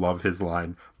also love his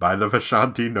line, "By the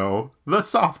Vishanti, no, the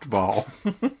softball."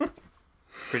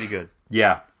 Pretty good.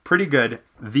 Yeah, pretty good.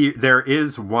 There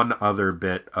is one other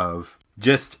bit of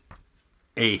just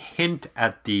a hint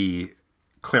at the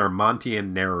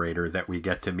Claremontian narrator that we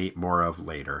get to meet more of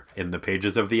later in the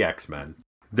pages of the X-Men.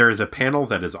 There is a panel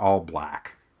that is all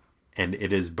black, and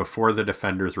it is before the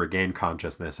Defenders regain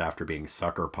consciousness after being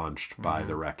sucker punched by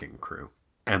the Wrecking Crew.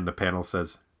 And the panel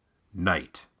says,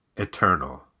 "Night,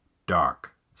 eternal,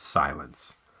 dark,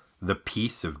 silence, the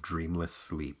peace of dreamless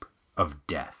sleep, of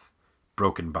death,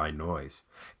 broken by noise,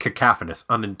 cacophonous,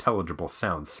 unintelligible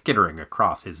sounds skittering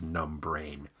across his numb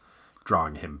brain,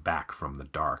 drawing him back from the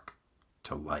dark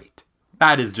to light."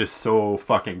 That is just so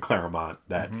fucking Claremont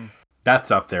that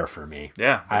that's up there for me.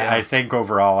 Yeah. I think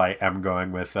overall I am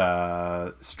going with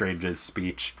Strange's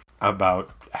speech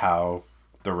about how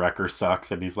the Wrecker sucks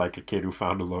and he's like a kid who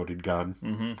found a loaded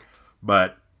gun.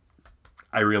 But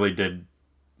I really did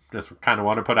just kind of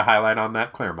want to put a highlight on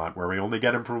that Claremont where we only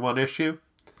get him for one issue.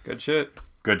 Good shit.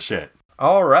 Good shit.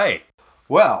 All right.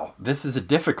 Well, this is a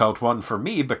difficult one for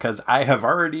me because I have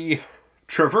already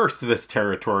traversed this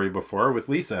territory before with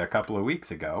Lisa a couple of weeks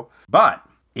ago. But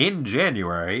in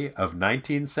January of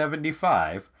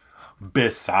 1975,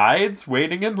 besides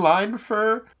waiting in line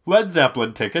for Led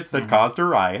Zeppelin tickets that caused a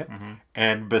riot,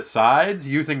 and besides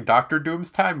using Dr.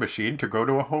 Doom's time machine to go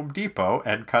to a Home Depot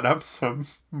and cut up some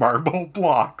marble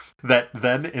blocks that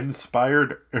then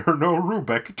inspired Erno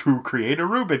Rubik to create a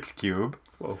Rubik's Cube,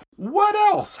 Whoa. what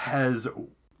else has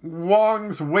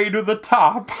Wong's way to the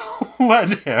top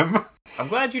led him? I'm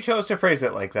glad you chose to phrase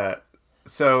it like that.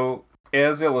 So,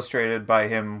 as illustrated by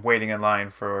him waiting in line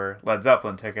for Led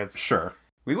Zeppelin tickets, Sure.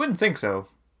 we wouldn't think so,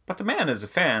 but the man is a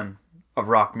fan of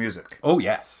rock music. Oh,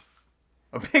 yes.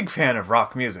 A big fan of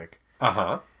rock music.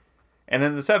 Uh-huh. And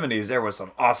in the 70s, there was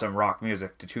some awesome rock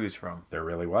music to choose from. There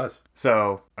really was.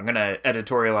 So, I'm going to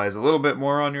editorialize a little bit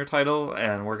more on your title,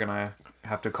 and we're going to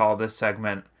have to call this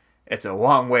segment, "It's a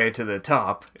Long Way to the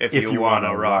Top if you want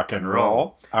to rock and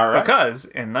roll." All right. Because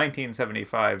in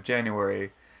 1975,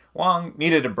 January, Wong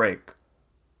needed a break.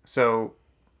 So,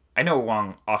 I know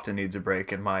Wong often needs a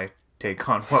break in my take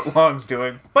on what Wong's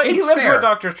doing, but he It's lives fair. for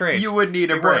Doctor Strange. You would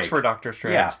need a he break. works for Doctor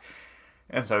Strange. Yeah.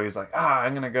 And so he's like,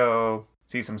 I'm going to go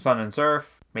see some sun and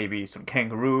surf, maybe some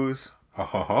kangaroos,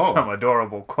 Oh. some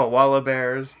adorable koala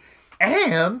bears,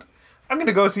 and I'm going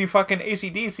to go see fucking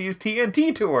AC/DC's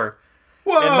TNT tour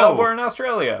Whoa. in Melbourne,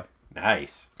 Australia.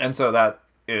 Nice. And so that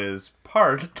is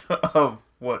part of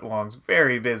what Wong's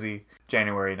very busy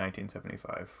January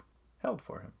 1975 held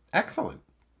for him. Excellent.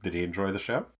 Did he enjoy the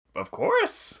show? Of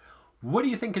course. What do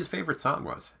you think his favorite song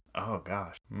was? Oh,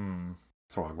 gosh.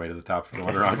 It's a long way to the top. If you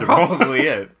want to That's rock and roll. probably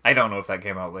it. I don't know if that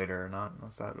came out later or not.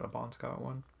 Was that a Bon Scott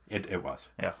one? It was.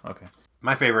 Yeah, okay.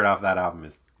 My favorite off that album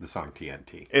is the song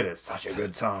TNT. It is such a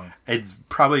good song. It's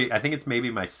probably, I think it's maybe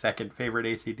my second favorite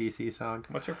AC/DC song.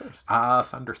 What's your first?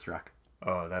 Thunderstruck.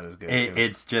 Oh, that is good, too.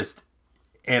 It's just,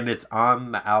 and it's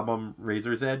on the album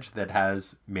Razor's Edge that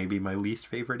has maybe my least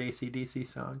favorite AC/DC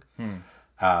song.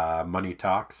 Money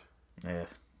Talks.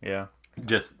 Yeah.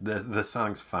 Just the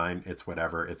song's fine. It's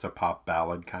whatever. It's a pop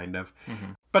ballad kind of,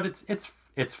 but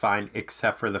it's fine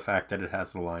except for the fact that it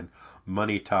has the line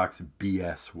 "Money talks,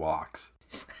 BS walks."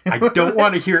 I don't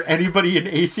want to hear anybody in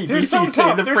AC/DC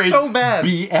say the phrase so bad.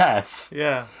 BS.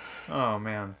 Yeah. Oh,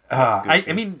 man.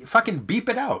 I mean, fucking beep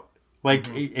it out. Like,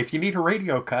 if you need a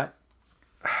radio cut.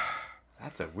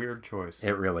 That's a weird choice.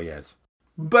 It really is.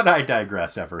 But I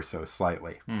digress ever so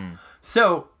slightly.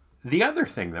 So, the other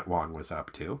thing that Wong was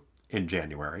up to in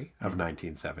January of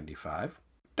 1975,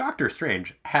 Doctor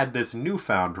Strange had this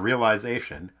newfound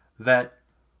realization that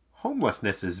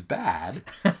homelessness is bad,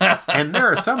 and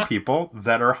there are some people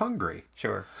that are hungry.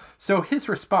 Sure. So his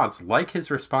response, like his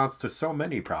response to so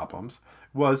many problems,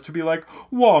 was to be like,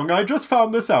 Wong, I just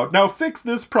found this out. Now fix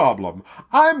this problem.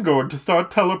 I'm going to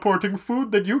start teleporting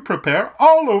food that you prepare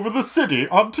all over the city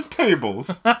onto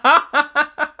tables.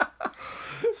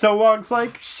 So Wong's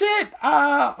like, shit,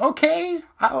 okay.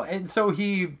 And so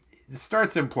he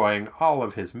starts employing all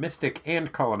of his mystic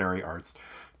and culinary arts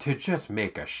to just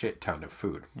make a shit ton of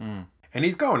food. And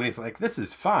he's going, and he's like, this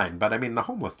is fine, but I mean, the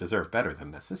homeless deserve better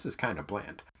than this. This is kind of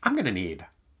bland. I'm going to need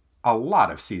a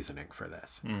lot of seasoning for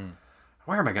this.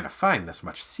 Where am I going to find this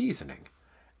much seasoning?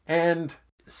 And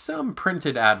some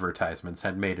printed advertisements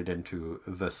had made it into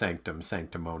the Sanctum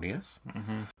Sanctimonious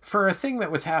for a thing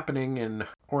that was happening in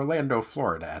Orlando,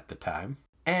 Florida at the time.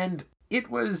 And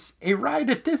it was a ride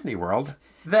at Disney World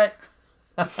that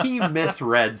he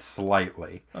misread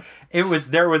slightly.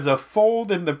 There was a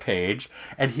fold in the page,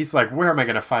 and he's like, where am I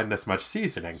going to find this much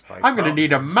seasoning? I'm going to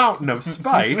need a mountain of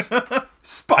spice.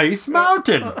 Spice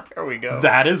Mountain. There we go.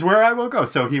 That is where I will go.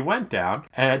 So he went down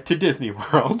to Disney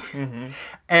World,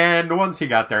 and once he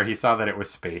got there, he saw that it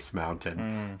was Space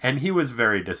Mountain, and he was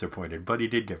very disappointed, but he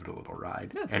did give it a little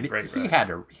ride. That's and a great he ride. had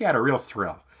a real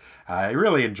thrill. I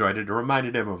really enjoyed it. It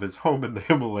reminded him of his home in the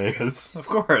Himalayas. Of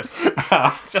course.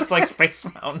 It's just like Space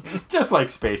Mountain. Just like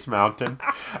Space Mountain.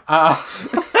 And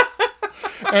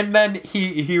then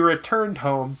he returned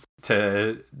home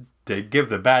to give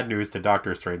the bad news to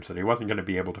Doctor Strange that he wasn't going to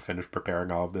be able to finish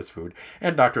preparing all of this food.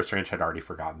 And Doctor Strange had already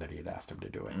forgotten that he had asked him to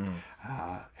do it.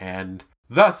 And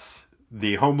thus,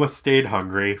 the homeless stayed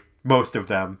hungry. Most of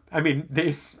them. I mean,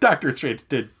 Doctor Strange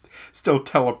did still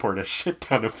teleport a shit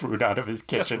ton of food out of his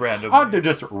kitchen onto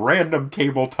just random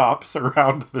tabletops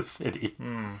around the city.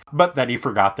 But then he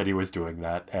forgot that he was doing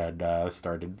that and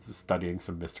started studying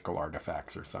some mystical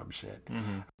artifacts or some shit.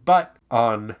 But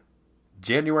on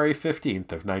January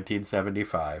 15th of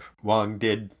 1975, Wong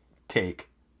did take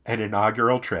an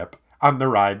inaugural trip on the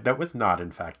ride that was not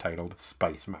in fact titled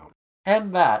Spice Mountain.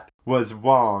 And that was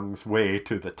Wong's way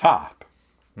to the top.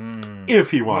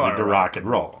 If he wanted to rock and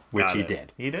roll, which he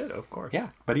did. He did, of course. Yeah,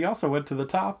 but he also went to the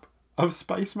top of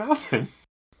Spice Mountain.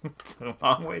 It's a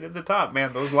long way to the top,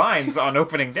 man. Those lines on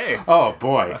opening day. Oh,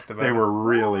 boy. Must have been They were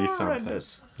really something.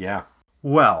 horrendous. Yeah.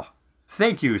 Well,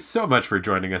 thank you so much for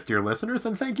joining us, dear listeners,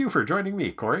 and thank you for joining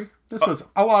me, Corey. This was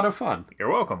a lot of fun. You're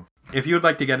welcome. If you would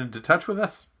like to get into touch with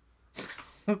us,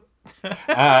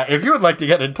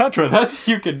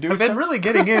 you can do I've been really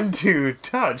getting into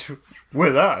touch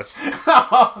with us.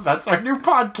 That's our new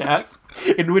podcast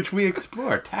in which we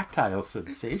explore tactile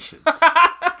sensations.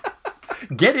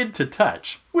 Get into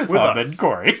touch with Hub us. and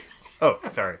Corey. Oh,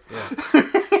 sorry. Yeah.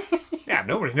 Yeah,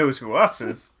 nobody knows who us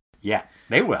is. Yeah,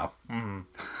 they will.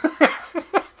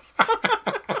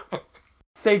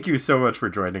 Thank you so much for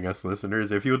joining us,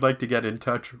 listeners. If you would like to get in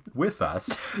touch with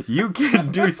us, you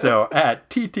can do so at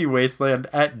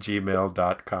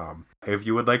ttwasteland@gmail.com. If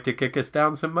you would like to kick us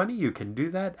down some money, you can do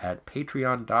that at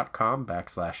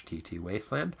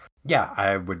patreon.com/ttwasteland. Yeah,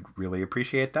 I would really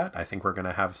appreciate that. I think we're going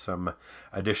to have some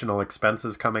additional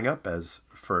expenses coming up, as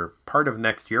for part of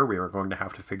next year, we are going to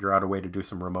have to figure out a way to do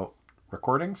some remote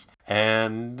recordings,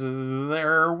 and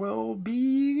there will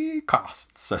be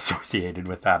costs associated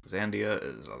with that. Zandia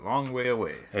is a long way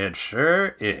away. It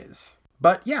sure is.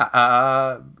 But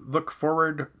yeah, look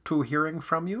forward to hearing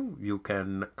from you. You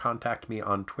can contact me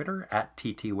on Twitter at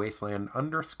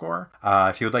ttwasteland_.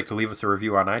 If you would like to leave us a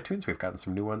review on iTunes, we've gotten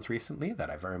some new ones recently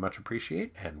that I very much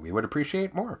appreciate, and we would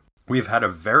appreciate more. We've had a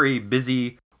very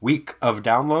busy week of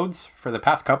downloads for the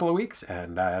past couple of weeks,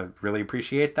 and I really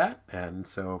appreciate that. And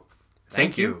so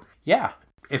thank you. Yeah.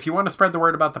 If you want to spread the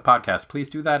word about the podcast, please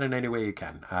do that in any way you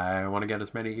can. I want to get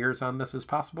as many ears on this as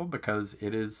possible because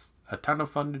it is a ton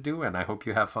of fun to do, and I hope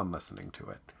you have fun listening to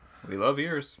it. We love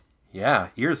ears. Yeah,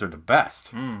 ears are the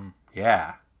best.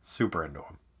 Yeah, super into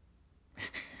them.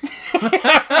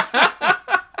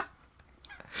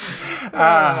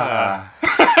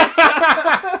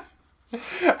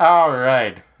 All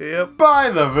right. Yep.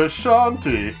 Bye, the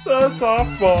Vishanti. The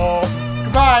softball.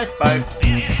 Goodbye. Bye.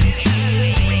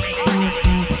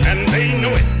 And they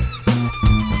know it.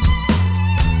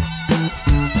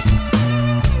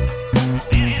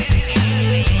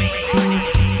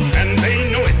 And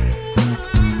they know it.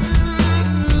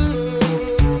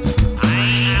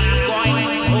 I'm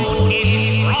going to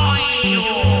destroy you.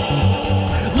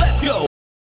 Let's go.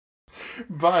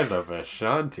 Bye, the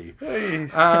Vishanti.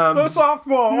 The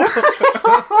softball.